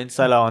a lot of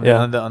insight on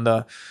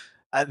the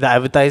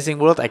advertising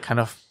world. I kind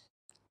of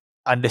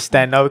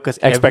understand now because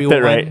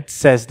everyone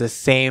says the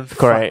same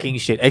fucking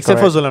shit except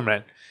for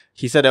Zulumran.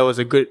 He said that was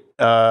a good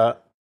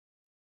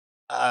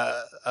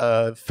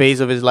phase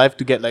of his life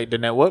to get like the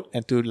network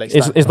and to like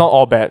it's not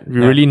all bad.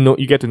 You really know,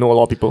 you get to know a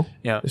lot of people,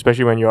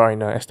 especially when you are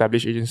in an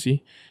established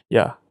agency.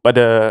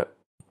 But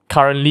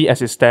currently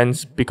as it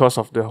stands, because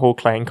of the whole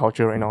client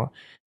culture right now,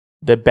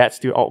 the bad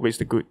still outweighs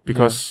the good,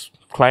 because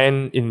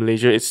client in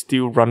Malaysia is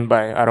still run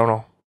by, I don't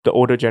know, the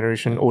older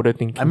generation, older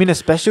thinking. I mean,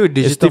 especially with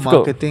digital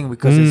marketing,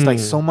 because it's like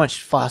so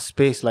much fast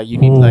paced. Like you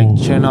need like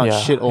churn out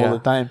shit all the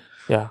time.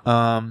 But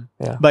on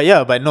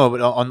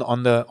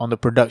the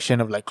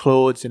production of like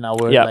clothes in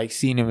our like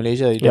scene in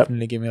Malaysia, it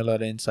definitely gave me a lot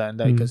of insight on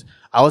that, because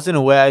I wasn't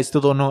aware. I still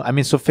don't know. I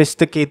mean,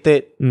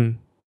 sophisticated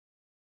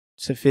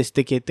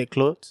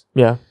clothes.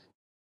 Yeah.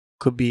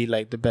 Could be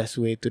like the best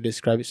way to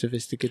describe it.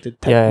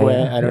 Sophisticated tech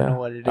wear. I don't know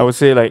what it is. I would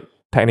say like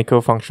technical,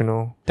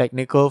 functional.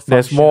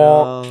 There's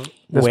more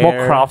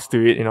crafts to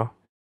it, you know.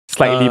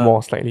 Slightly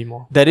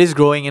more. That is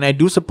growing, and I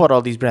do support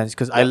all these brands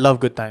because I love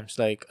Good Times.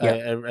 Like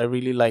I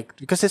really like,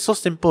 because it's so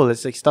simple.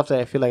 It's like stuff that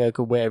I feel like I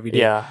could wear every day.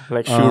 Yeah,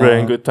 like Shura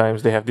and Good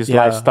Times, they have this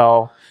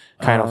lifestyle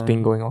kind of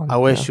thing going on. I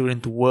wear Shura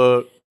to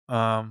work.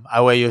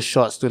 I wear your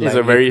shorts to like. It's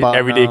a very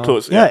everyday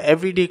clothes. Yeah,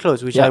 everyday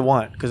clothes, which I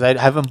want, because I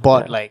haven't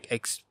bought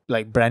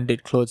like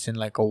branded clothes in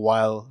like a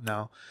while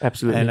now.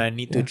 Absolutely. And I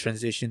need to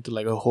transition to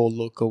like a whole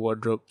local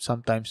wardrobe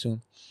sometime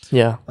soon.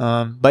 Yeah.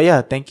 But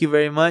yeah, thank you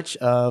very much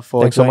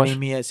for joining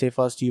me at Safe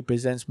House to You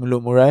Presents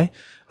Mulut Murai.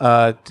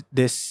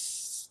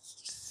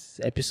 This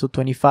episode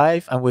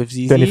 25. I'm with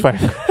Zizi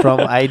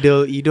from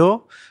Idol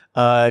Ido.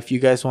 If you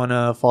guys want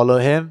to follow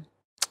him,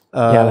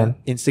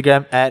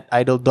 Instagram at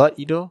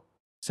idol.ido.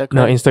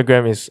 No,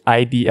 Instagram is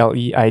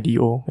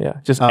IDLEIDO.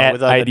 Yeah, just at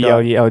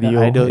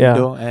IDLEIDO. Idol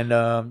Ido.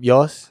 And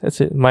yours?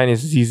 That's it. Mine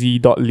is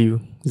zz.liu.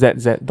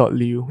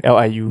 ZZ.liu.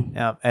 LIU.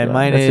 Yeah, and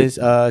mine is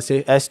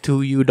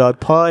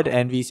s2u.pod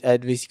and at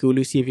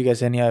Visikulu. See if you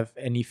guys have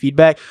any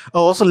feedback.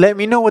 Oh, also let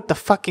me know what the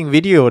fucking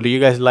video. Do you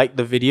guys like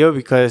the video?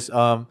 Because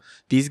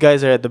these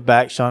guys are at the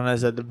back.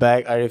 Shauna's at the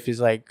back. Arif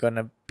is like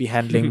gonna be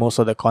handling most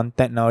of the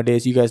content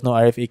nowadays. You guys know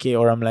Arif, aka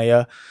Oram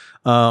Laya.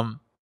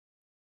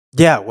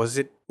 Yeah,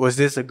 was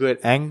this a good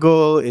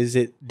angle?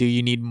 Do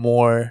you need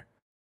more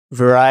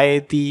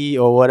variety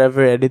or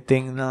whatever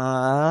editing?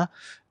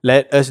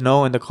 Let us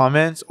know in the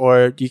comments,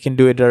 or you can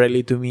do it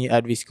directly to me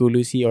at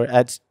Visikulusi or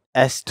at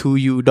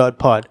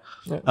s2u.pod.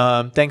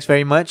 Thanks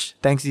very much.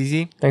 Thanks,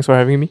 Zizi. Thanks for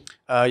having me.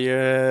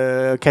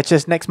 Catch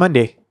us next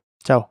Monday.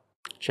 Ciao.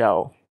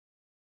 Ciao.